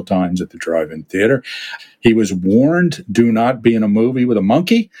multiple times at the drive-in theater. He was warned, do not be in a movie with a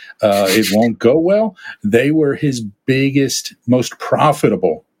monkey. It won't go well. They were his biggest, most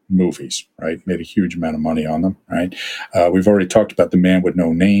profitable movies, right? Made a huge amount of money on them, right? We've already talked about the Man with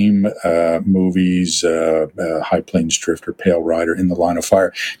No Name movies, High Plains Drifter, Pale Rider, In the Line of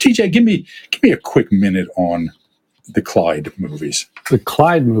Fire. TJ, give me a quick minute on the Clyde movies. The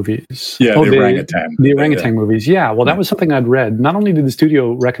Clyde movies. Yeah, the orangutan. The orangutan movies. Yeah, well, that was something I'd read. Not only did the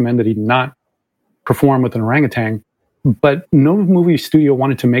studio recommend that he not perform with an orangutan, but no movie studio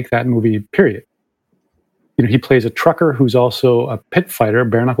wanted to make that movie, period. He plays a trucker who's also a pit fighter,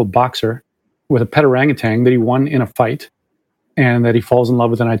 bare-knuckle boxer, with a pet orangutan that he won in a fight, and that he falls in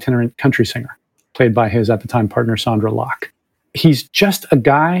love with an itinerant country singer, played by his, at the time, partner, Sandra Locke. He's just a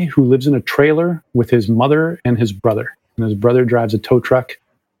guy who lives in a trailer with his mother and his brother. And his brother drives a tow truck.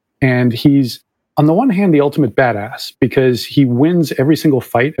 And he's, on the one hand, the ultimate badass, because he wins every single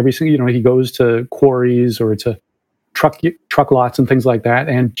fight, he goes to quarries or to truck lots and things like that,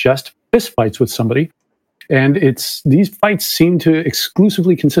 and just fist fights with somebody. And these fights seem to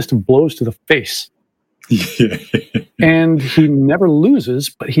exclusively consist of blows to the face. And he never loses,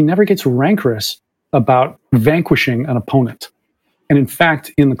 but he never gets rancorous about vanquishing an opponent. And in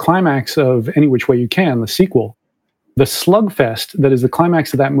fact, in the climax of Any Which Way You Can, the sequel, the slugfest that is the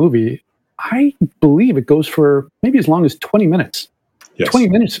climax of that movie, I believe it goes for maybe as long as 20 minutes. Yes. 20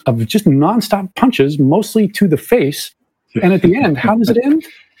 minutes of just nonstop punches, mostly to the face. And at the end, how does it end?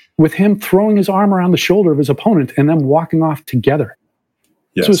 With him throwing his arm around the shoulder of his opponent and them walking off together.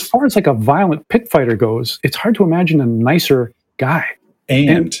 Yes. So as far as like a violent pit fighter goes, it's hard to imagine a nicer guy.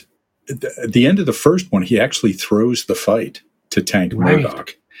 And at the end of the first one, he actually throws the fight to Tank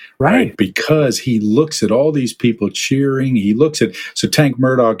Murdoch. Right. Because he looks at all these people cheering. So Tank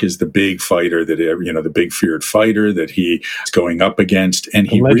Murdoch is the big fighter the big feared fighter that he is going up against. And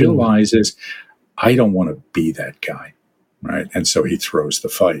he realizes, I don't want to be that guy. Right. And so he throws the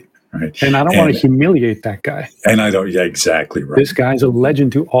fight. Right. And I don't want to humiliate that guy. And I don't. Yeah, exactly right. This guy's a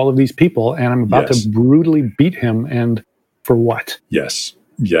legend to all of these people. And I'm about to brutally beat him. And for what? Yes.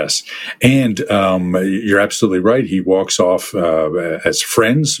 And you're absolutely right. He walks off as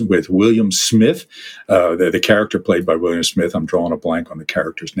friends with William Smith, the character played by William Smith. I'm drawing a blank on the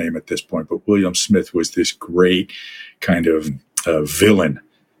character's name at this point, but William Smith was this great kind of villain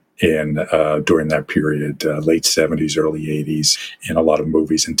during that period, late 70s, early 80s, in a lot of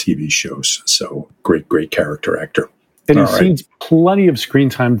movies and TV shows. So great character actor. And he cedes plenty of screen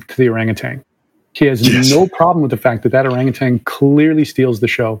time to the orangutan. He has no problem with the fact that orangutan clearly steals the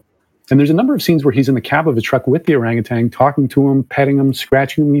show. And there's a number of scenes where he's in the cab of a truck with the orangutan, talking to him, petting him,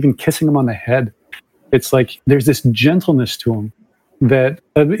 scratching him, even kissing him on the head. It's like there's this gentleness to him that,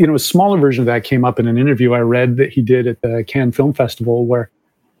 a smaller version of that came up in an interview I read that he did at the Cannes Film Festival, where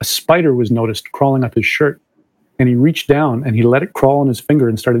a spider was noticed crawling up his shirt. And he reached down and he let it crawl on his finger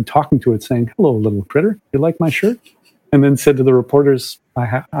and started talking to it, saying, "Hello, little critter. You like my shirt?" And then said to the reporters, I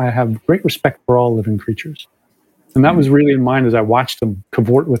have great respect for all living creatures. And that was really in mind as I watched him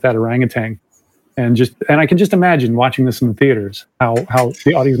cavort with that orangutan. And I can just imagine watching this in the theaters, how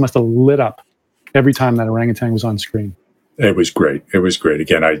the audience must have lit up every time that orangutan was on screen. It was great.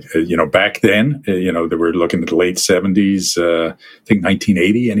 Again, back then, they were looking at the late 70s, I think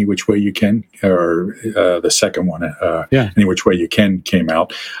 1980, Any Which Way You Can, or the second one, Any Which Way You Can came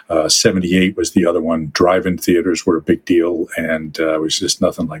out. 78 was the other one. Drive-in theaters were a big deal, and it was just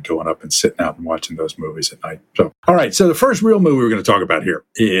nothing like going up and sitting out and watching those movies at night. So, all right, so the first real movie we're going to talk about here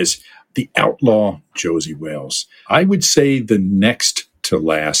is The Outlaw Josie Wales. I would say the next to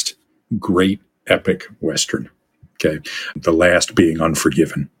last great epic Western. Okay, the last being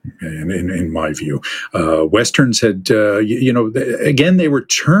Unforgiven, in my view. Westerns had, again, they were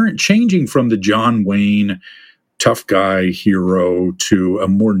changing from the John Wayne tough guy hero to a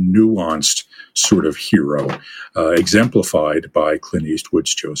more nuanced sort of hero, exemplified by Clint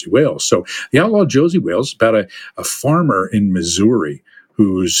Eastwood's Josie Wales. So The Outlaw Josie Wales is about a farmer in Missouri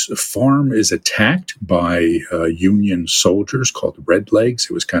whose farm is attacked by Union soldiers called Redlegs.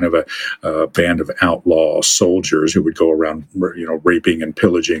 It was kind of a band of outlaw soldiers who would go around, raping and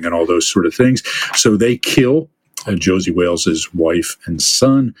pillaging and all those sort of things. So they kill Josie Wales's wife and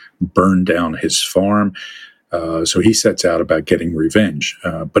son, burn down his farm. So he sets out about getting revenge.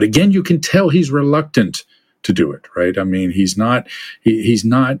 But again, you can tell he's reluctant to do it, right? I mean, he's not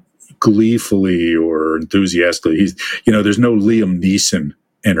gleefully or enthusiastically. There's no Liam Neeson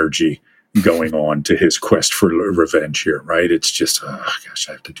energy going on to his quest for revenge here, right? It's just, I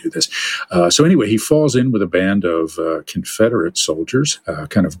have to do this. So anyway, he falls in with a band of Confederate soldiers,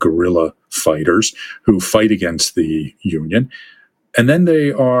 kind of guerrilla fighters who fight against the Union. And then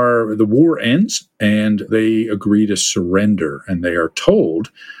the war ends and they agree to surrender. And they are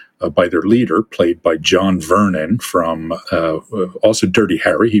told by their leader, played by John Vernon from also Dirty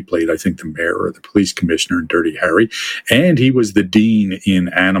Harry. He played, I think, the mayor or the police commissioner in Dirty Harry. And he was the dean in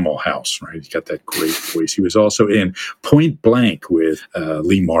Animal House, right? He's got that great voice. He was also in Point Blank with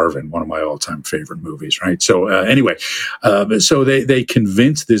Lee Marvin, one of my all-time favorite movies, right? So anyway, so they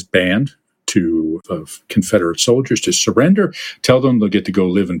convinced this band of Confederate soldiers to surrender, tell them they'll get to go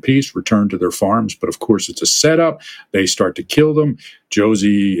live in peace, return to their farms. But of course, it's a setup. They start to kill them.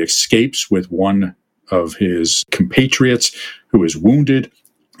 Josie escapes with one of his compatriots who is wounded.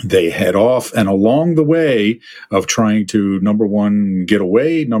 They head off, and along the way of trying to, number one, get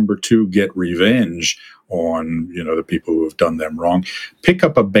away, number two, get revenge on, the people who have done them wrong, pick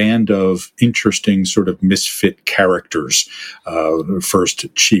up a band of interesting sort of misfit characters. First,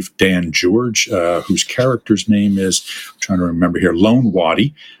 Chief Dan George, whose character's name is, I'm trying to remember here, Lone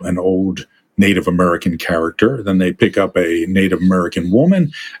Waddy, an old Native American character. Then they pick up a Native American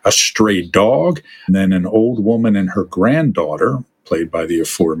woman, a stray dog, and then an old woman and her granddaughter, played by the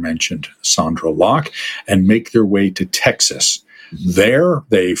aforementioned Sandra Locke, and make their way to Texas. There,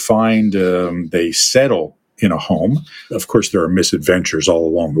 they they settle in a home. Of course, there are misadventures all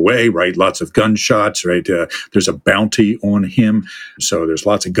along the way, right? Lots of gunshots, right? There's a bounty on him. So there's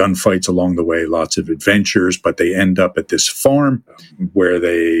lots of gunfights along the way, lots of adventures, but they end up at this farm where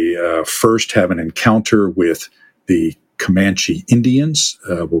they first have an encounter with the Comanche Indians.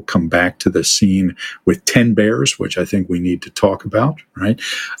 We'll come back to the scene with 10 Bears, which I think we need to talk about, right?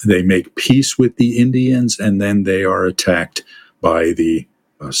 They make peace with the Indians, and then they are attacked by the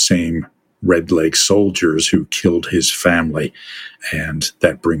same Red Lake soldiers who killed his family. And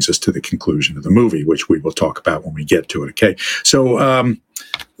that brings us to the conclusion of the movie, which we will talk about when we get to it, okay? So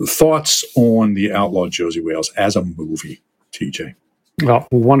thoughts on The Outlaw Josie Wales as a movie, TJ? Well,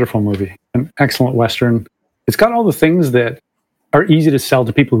 wonderful movie. An excellent Western. It's got all the things that are easy to sell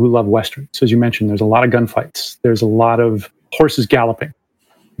to people who love Westerns. As you mentioned, there's a lot of gunfights. There's a lot of horses galloping.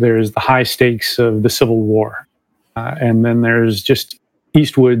 There's the high stakes of the Civil War. And then there's just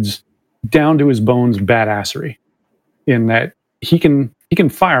Eastwood's down to his bones badassery in that he can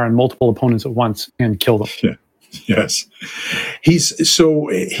fire on multiple opponents at once and kill them. Yeah. Yes. He's it's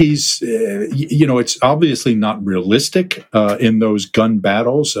obviously not realistic in those gun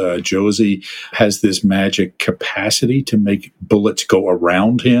battles. Josie has this magic capacity to make bullets go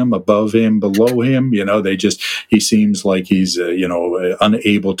around him, above him, below him. He seems like he's,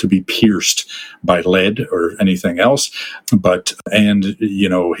 unable to be pierced by lead or anything else.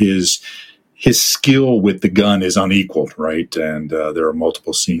 His skill with the gun is unequaled, right? And there are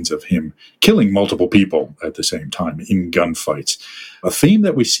multiple scenes of him killing multiple people at the same time in gunfights. A theme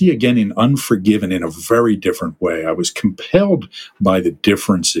that we see again in Unforgiven in a very different way. I was compelled by the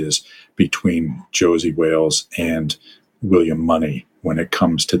differences between Josie Wales and William Money when it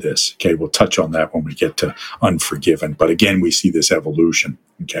comes to this. Okay, we'll touch on that when we get to Unforgiven. But again, we see this evolution.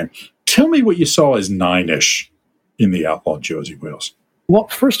 Okay, tell me what you saw as 9-ish in The Outlaw Josie Wales. Well,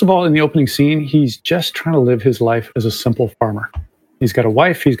 first of all, in the opening scene, he's just trying to live his life as a simple farmer. He's got a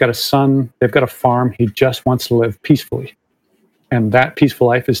wife, he's got a son, they've got a farm. He just wants to live peacefully. And that peaceful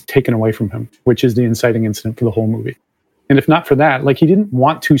life is taken away from him, which is the inciting incident for the whole movie. And if not for that, he didn't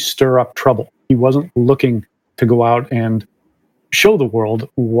want to stir up trouble. He wasn't looking to go out and show the world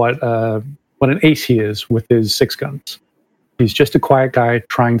what an ace he is with his 6 guns. He's just a quiet guy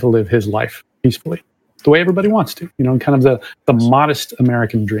trying to live his life peacefully, the way everybody wants to, kind of the modest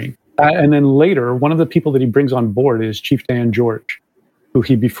American dream. And then later, one of the people that he brings on board is Chief Dan George, who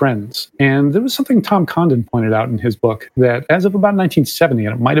he befriends. And there was something Tom Condon pointed out in his book that as of about 1970,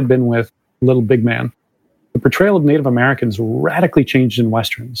 and it might have been with Little Big Man, the portrayal of Native Americans radically changed in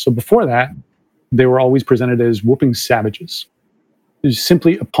Westerns. So before that, they were always presented as whooping savages. There's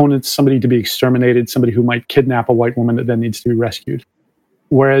simply opponents, somebody to be exterminated, somebody who might kidnap a white woman that then needs to be rescued.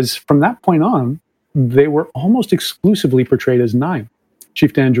 Whereas from that point on, they were almost exclusively portrayed as 9.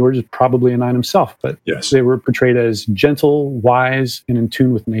 Chief Dan George is probably a 9 himself, but yes, they were portrayed as gentle, wise, and in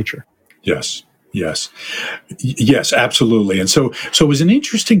tune with nature. Yes, absolutely. And so it was an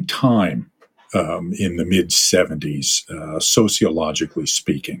interesting time in the mid-70s, sociologically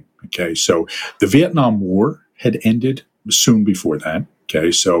speaking. Okay, so the Vietnam War had ended soon before that.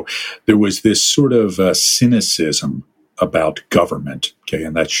 Okay, so there was this sort of cynicism about government, okay,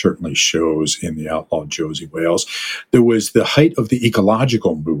 and that certainly shows in The Outlaw Josie Wales. There was the height of the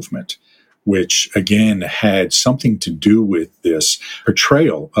ecological movement, which again had something to do with this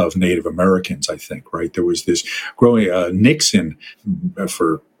portrayal of Native Americans, I think, right? There was this growing, Nixon,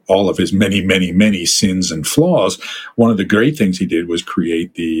 for all of his many, many, many sins and flaws, one of the great things he did was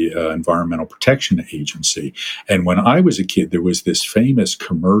create the Environmental Protection Agency. And when I was a kid, there was this famous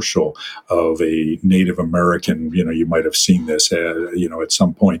commercial of a Native American, you might have seen this, at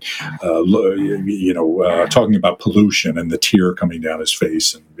some point, talking about pollution and the tear coming down his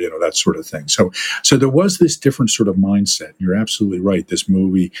face and, that sort of thing. So there was this different sort of mindset. You're absolutely right. This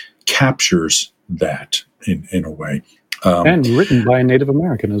movie captures that in a way. And written by a Native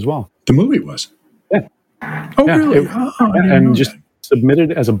American as well. The movie was? Yeah. Oh, yeah, really? And just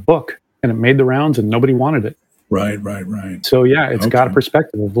submitted as a book, and it made the rounds, and nobody wanted it. Right. So, yeah, it's got a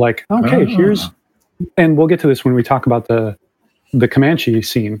perspective of like, okay, here's... And we'll get to this when we talk about the Comanche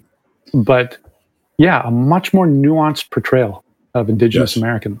scene. But, yeah, a much more nuanced portrayal of Indigenous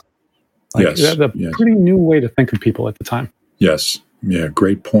Americans. That's a pretty new way to think of people at the time. Yes. Yeah,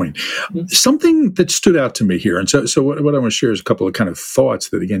 great point. Something that stood out to me here, and so what I want to share is a couple of kind of thoughts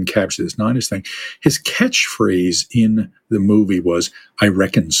that, again, capture this Niners thing. His catchphrase in the movie was, "I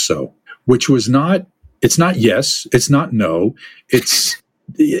reckon so," which was it's not yes, it's not no, it's,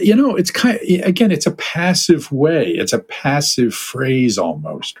 it's kind of, again, it's a passive way. It's a passive phrase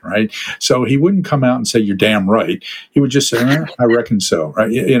almost, right? So he wouldn't come out and say, "You're damn right." He would just say, "I reckon so,"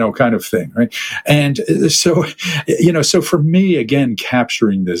 right? Kind of thing, right? And so, so for me, again,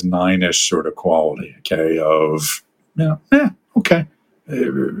 capturing this nine-ish sort of quality, okay, of, okay,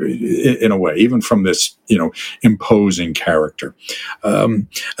 in a way, even from this, imposing character.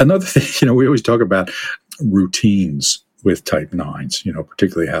 Another thing, we always talk about routines with type 9s,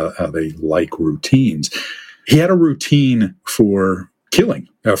 particularly how they like routines. He had a routine for killing,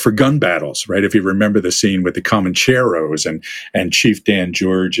 for gun battles, right? If you remember the scene with the Comancheros and Chief Dan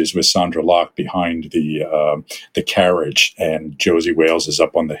George is with Sandra Locke behind the carriage, and Josie Wales is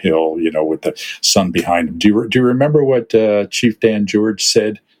up on the hill, with the sun behind him. Do you remember what Chief Dan George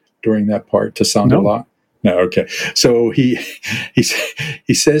said during that part to Sandra Locke? No, okay. So he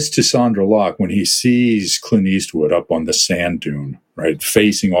says to Sandra Locke, when he sees Clint Eastwood up on the sand dune, right,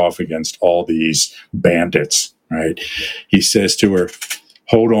 facing off against all these bandits, right, he says to her,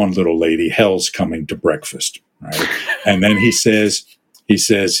 "Hold on, little lady, hell's coming to breakfast," right? And then he says,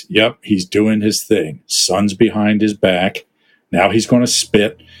 "Yep, he's doing his thing. Sun's behind his back. Now he's going to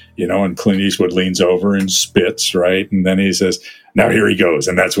spit," and Clint Eastwood leans over and spits, right? And then he says, "Now here he goes,"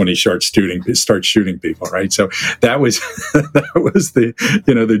 and that's when he starts shooting people, right? So that was the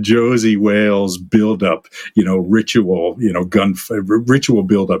the Josie Wales build-up, ritual, ritual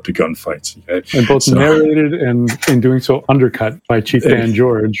build-up to gunfights, okay? And both narrated and in doing so undercut by Chief Dan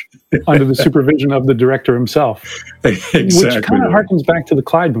George under the supervision of the director himself, exactly, which kind of harkens back to the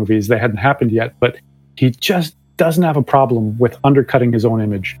Clyde movies. They hadn't happened yet, but he just doesn't have a problem with undercutting his own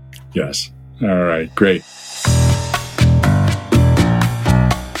image. Yes. All right. Great.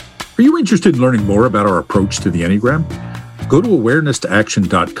 Are you interested in learning more about our approach to the Enneagram? Go to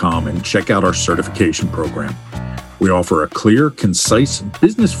awareness-to-action.com and check out our certification program. We offer a clear, concise,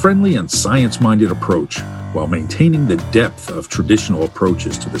 business-friendly, and science-minded approach while maintaining the depth of traditional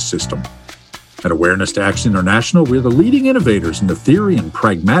approaches to the system. At Awareness to Action International, we're the leading innovators in the theory and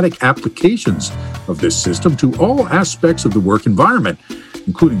pragmatic applications of this system to all aspects of the work environment,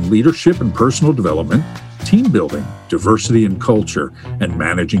 including leadership and personal development, team building, diversity and culture, and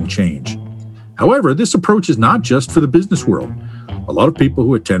managing change. However, this approach is not just for the business world. A lot of people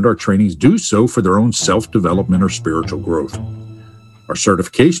who attend our trainings do so for their own self-development or spiritual growth. Our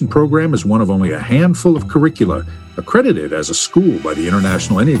certification program is one of only a handful of curricula accredited as a school by the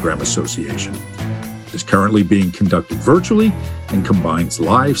International Enneagram Association. It is currently being conducted virtually and combines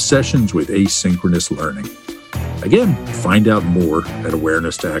live sessions with asynchronous learning. Again, find out more at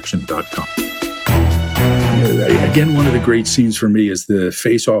awareness-to-action.com. Again, one of the great scenes for me is the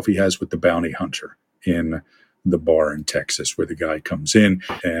face-off he has with the bounty hunter in the bar in Texas, where the guy comes in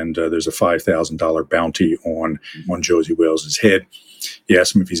and there's a $5,000 bounty on Josie Wales' head. He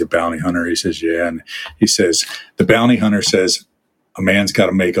asks him if he's a bounty hunter. He says, yeah. And he says, the bounty hunter says, "A man's got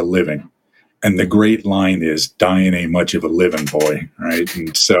to make a living." And the great line is, "Dying ain't much of a living, boy," right?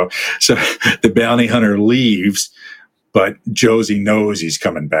 And so the bounty hunter leaves, but Josie knows he's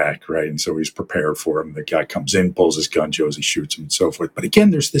coming back, right? And so he's prepared for him. The guy comes in, pulls his gun, Josie shoots him, and so forth. But again,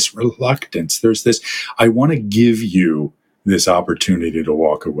 there's this reluctance. There's this, I want to give you this opportunity to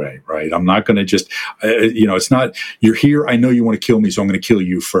walk away, right? I'm not going to just, it's not, you're here, I know you want to kill me, so I'm going to kill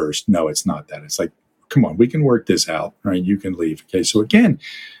you first. No, it's not that. It's like, come on, we can work this out, right? You can leave. Okay, so again,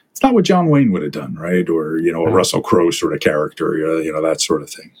 it's not what John Wayne would have done, right? Or, a Russell Crowe sort of character, that sort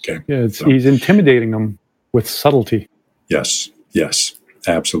of thing. Okay. Yeah, he's intimidating them with subtlety. Yes,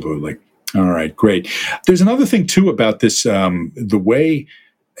 absolutely. All right, great. There's another thing, too, about this, the way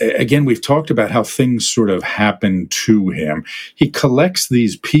again, we've talked about how things sort of happen to him. He collects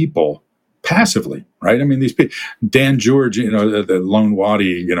these people passively, right? I mean, these people, Dan George, the lone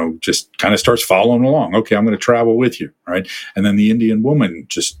Wadi, just kind of starts following along. Okay, I'm going to travel with you, right? And then the Indian woman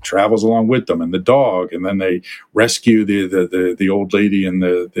just travels along with them, and the dog, and then they rescue the old lady and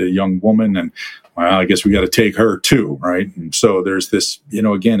the young woman, and well, I guess we got to take her too, right? And so there's this,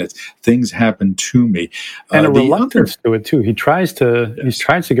 again, it's things happen to me, and a reluctance to it too. He tries to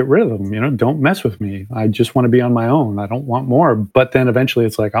get rid of them. Don't mess with me. I just want to be on my own. I don't want more. But then eventually,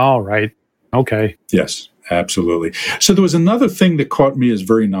 it's like, all right. Okay. Yes, absolutely. So there was another thing that caught me as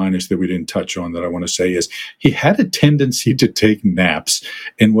very Nine-ish that we didn't touch on that I want to say is he had a tendency to take naps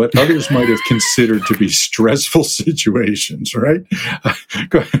in what others might have considered to be stressful situations, right?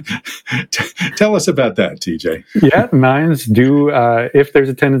 Go ahead. Tell us about that, TJ. Yeah, nines do. If there's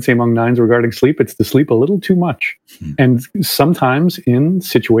a tendency among nines regarding sleep, it's to sleep a little too much. And sometimes in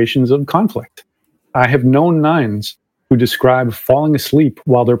situations of conflict. I have known nines who describe falling asleep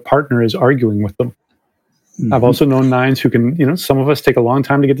while their partner is arguing with them. Mm-hmm. I've also known nines who can, some of us take a long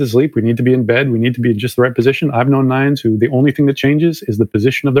time to get to sleep. We need to be in bed. We need to be in just the right position. I've known nines who the only thing that changes is the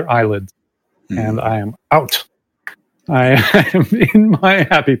position of their eyelids. Mm-hmm. And I am out. I am in my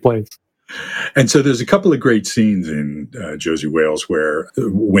happy place. And so there's a couple of great scenes in Josie Wales where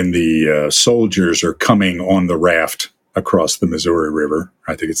when the soldiers are coming on the raft across the Missouri River,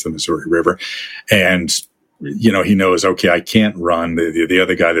 I think it's the Missouri River, and he knows, okay, I can't run. The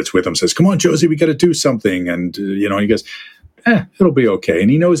other guy that's with him says, come on, Josie, we got to do something. And, he goes, it'll be okay.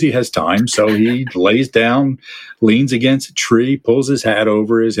 And he knows he has time. So he lays down, leans against a tree, pulls his hat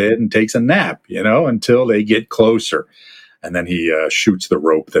over his head and takes a nap, until they get closer. And then he shoots the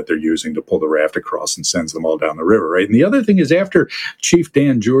rope that they're using to pull the raft across and sends them all down the river, right? And the other thing is after Chief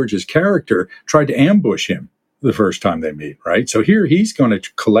Dan George's character tried to ambush him the first time they meet, right? So here he's going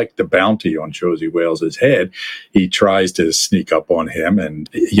to collect the bounty on Josie Wales's head. He tries to sneak up on him and,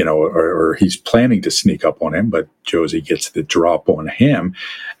 or he's planning to sneak up on him, but Josie gets the drop on him.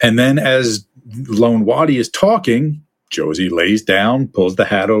 And then as Lone Wadi is talking, Josie lays down, pulls the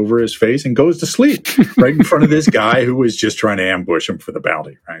hat over his face and goes to sleep right in front of this guy who was just trying to ambush him for the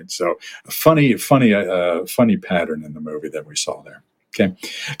bounty, right? So a funny pattern in the movie that we saw there. Okay.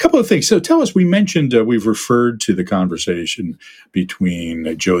 A couple of things. So tell us, we mentioned, we've referred to the conversation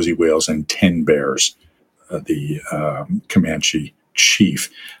between Josie Wales and Ten Bears, the Comanche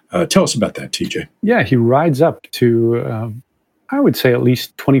chief. Tell us about that, TJ. Yeah, he rides up to, I would say at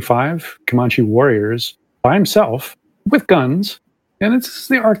least 25 Comanche warriors by himself with guns. And it's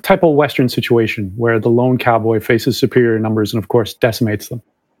the archetypal Western situation where the lone cowboy faces superior numbers and, of course, decimates them.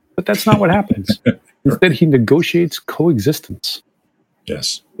 But that's not what happens. Instead, he negotiates coexistence.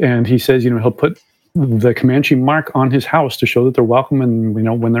 Yes. And he says, he'll put the Comanche mark on his house to show that they're welcome. And,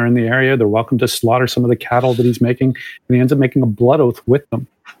 when they're in the area, they're welcome to slaughter some of the cattle that he's making. And he ends up making a blood oath with them.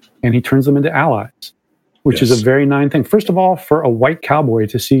 And he turns them into allies, which is a very Nine thing. First of all, for a white cowboy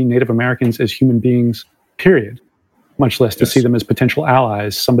to see Native Americans as human beings, period, much less to see them as potential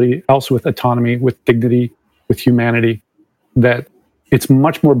allies, somebody else with autonomy, with dignity, with humanity, that it's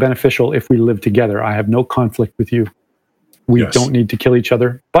much more beneficial if we live together. I have no conflict with you. We don't need to kill each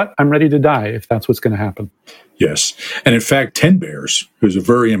other, but I'm ready to die if that's what's going to happen. Yes. And in fact, Ten Bears, who's a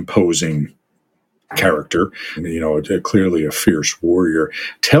very imposing character, clearly a fierce warrior,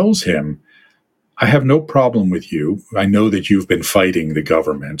 tells him, I have no problem with you. I know that you've been fighting the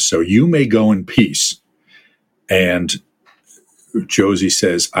government, so you may go in peace. And Josie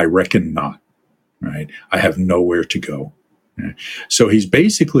says, I reckon not, right? I have nowhere to go. So he's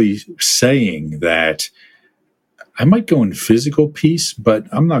basically saying that I might go in physical peace, but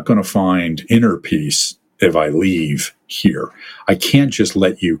I'm not going to find inner peace if I leave here. I can't just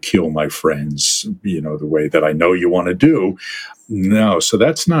let you kill my friends, the way that I know you want to do. No, so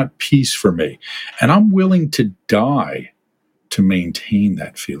that's not peace for me. And I'm willing to die to maintain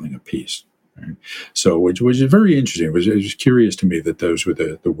that feeling of peace. Right? So, which was very interesting. It was curious to me that those were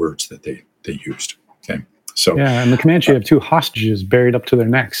the words that they used. Okay. So, and the Comanche have two hostages buried up to their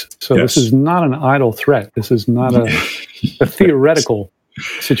necks. So this is not an idle threat. This is not a theoretical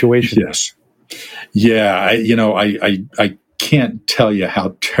situation. Yes. Yeah. I can't tell you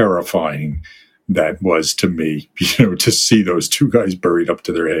how terrifying that was to me, to see those two guys buried up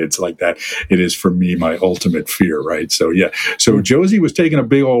to their heads like that. It is for me, my ultimate fear. Right. So, So Josie was taking a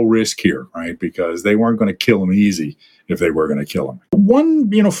big old risk here, right? Because they weren't going to kill him easy if they were going to kill him. One,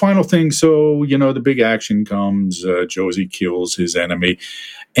 final thing. So, the big action comes, Josie kills his enemy.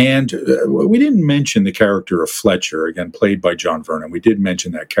 And we didn't mention the character of Fletcher, again, played by John Vernon. We did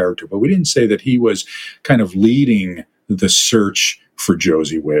mention that character, but we didn't say that he was kind of leading the search for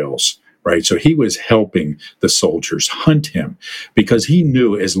Josie Wales, right? So he was helping the soldiers hunt him because he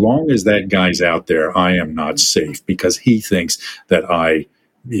knew as long as that guy's out there, I am not safe because he thinks that I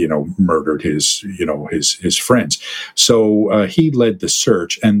murdered his friends. So he led the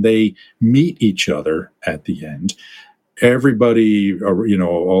search, and they meet each other at the end. Everybody,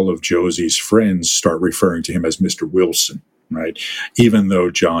 all of Josie's friends start referring to him as Mr. Wilson, right? Even though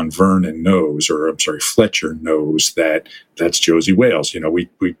John Vernon knows, or I'm sorry, Fletcher knows that that's Josie Wales.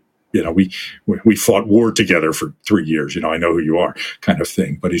 We fought war together for 3 years. I know who you are, kind of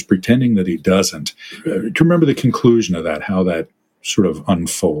thing. But he's pretending that he doesn't. Do you remember the conclusion of that? How that sort of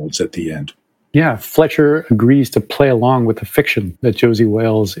unfolds at the end? Yeah, Fletcher agrees to play along with the fiction that Josie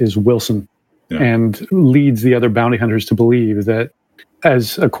Wales is Wilson, and leads the other bounty hunters to believe that,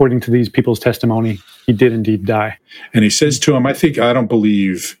 as according to these people's testimony, he did indeed die. And he says to him, I don't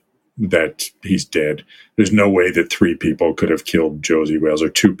believe that he's dead. There's no way that 3 people could have killed Josie Wales, or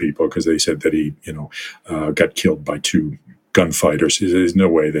 2 people, because they said that he, got killed by 2 gunfighters. There's no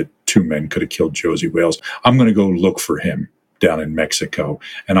way that 2 men could have killed Josie Wales. I'm going to go look for him down in Mexico,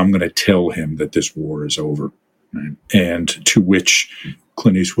 and I'm going to tell him that this war is over. Right? And to which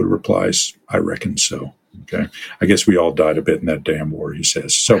Clint Eastwood replies, I reckon so. Okay. I guess we all died a bit in that damn war, he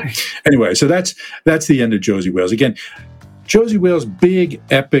says. So anyway, so that's the end of Josie Wales. Again, Josie Wales, big,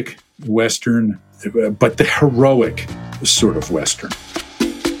 epic Western, but the heroic sort of Western.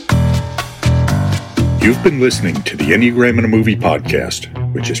 You've been listening to the Enneagram in a Movie podcast,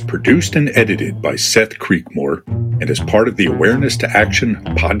 which is produced and edited by Seth Creekmore and is part of the Awareness to Action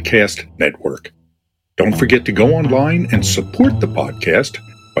podcast network. Don't forget to go online and support the podcast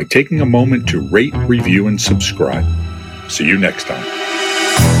by taking a moment to rate, review, and subscribe. See you next time.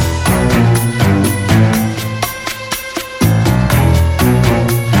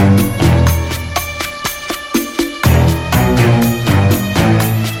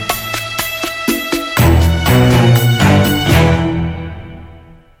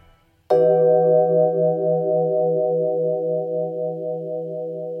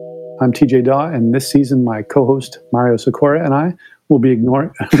 I'm TJ Daw, and this season my co-host Mario Sikora and I will be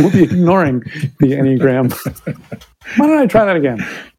ignoring the Enneagram. Why don't I try that again?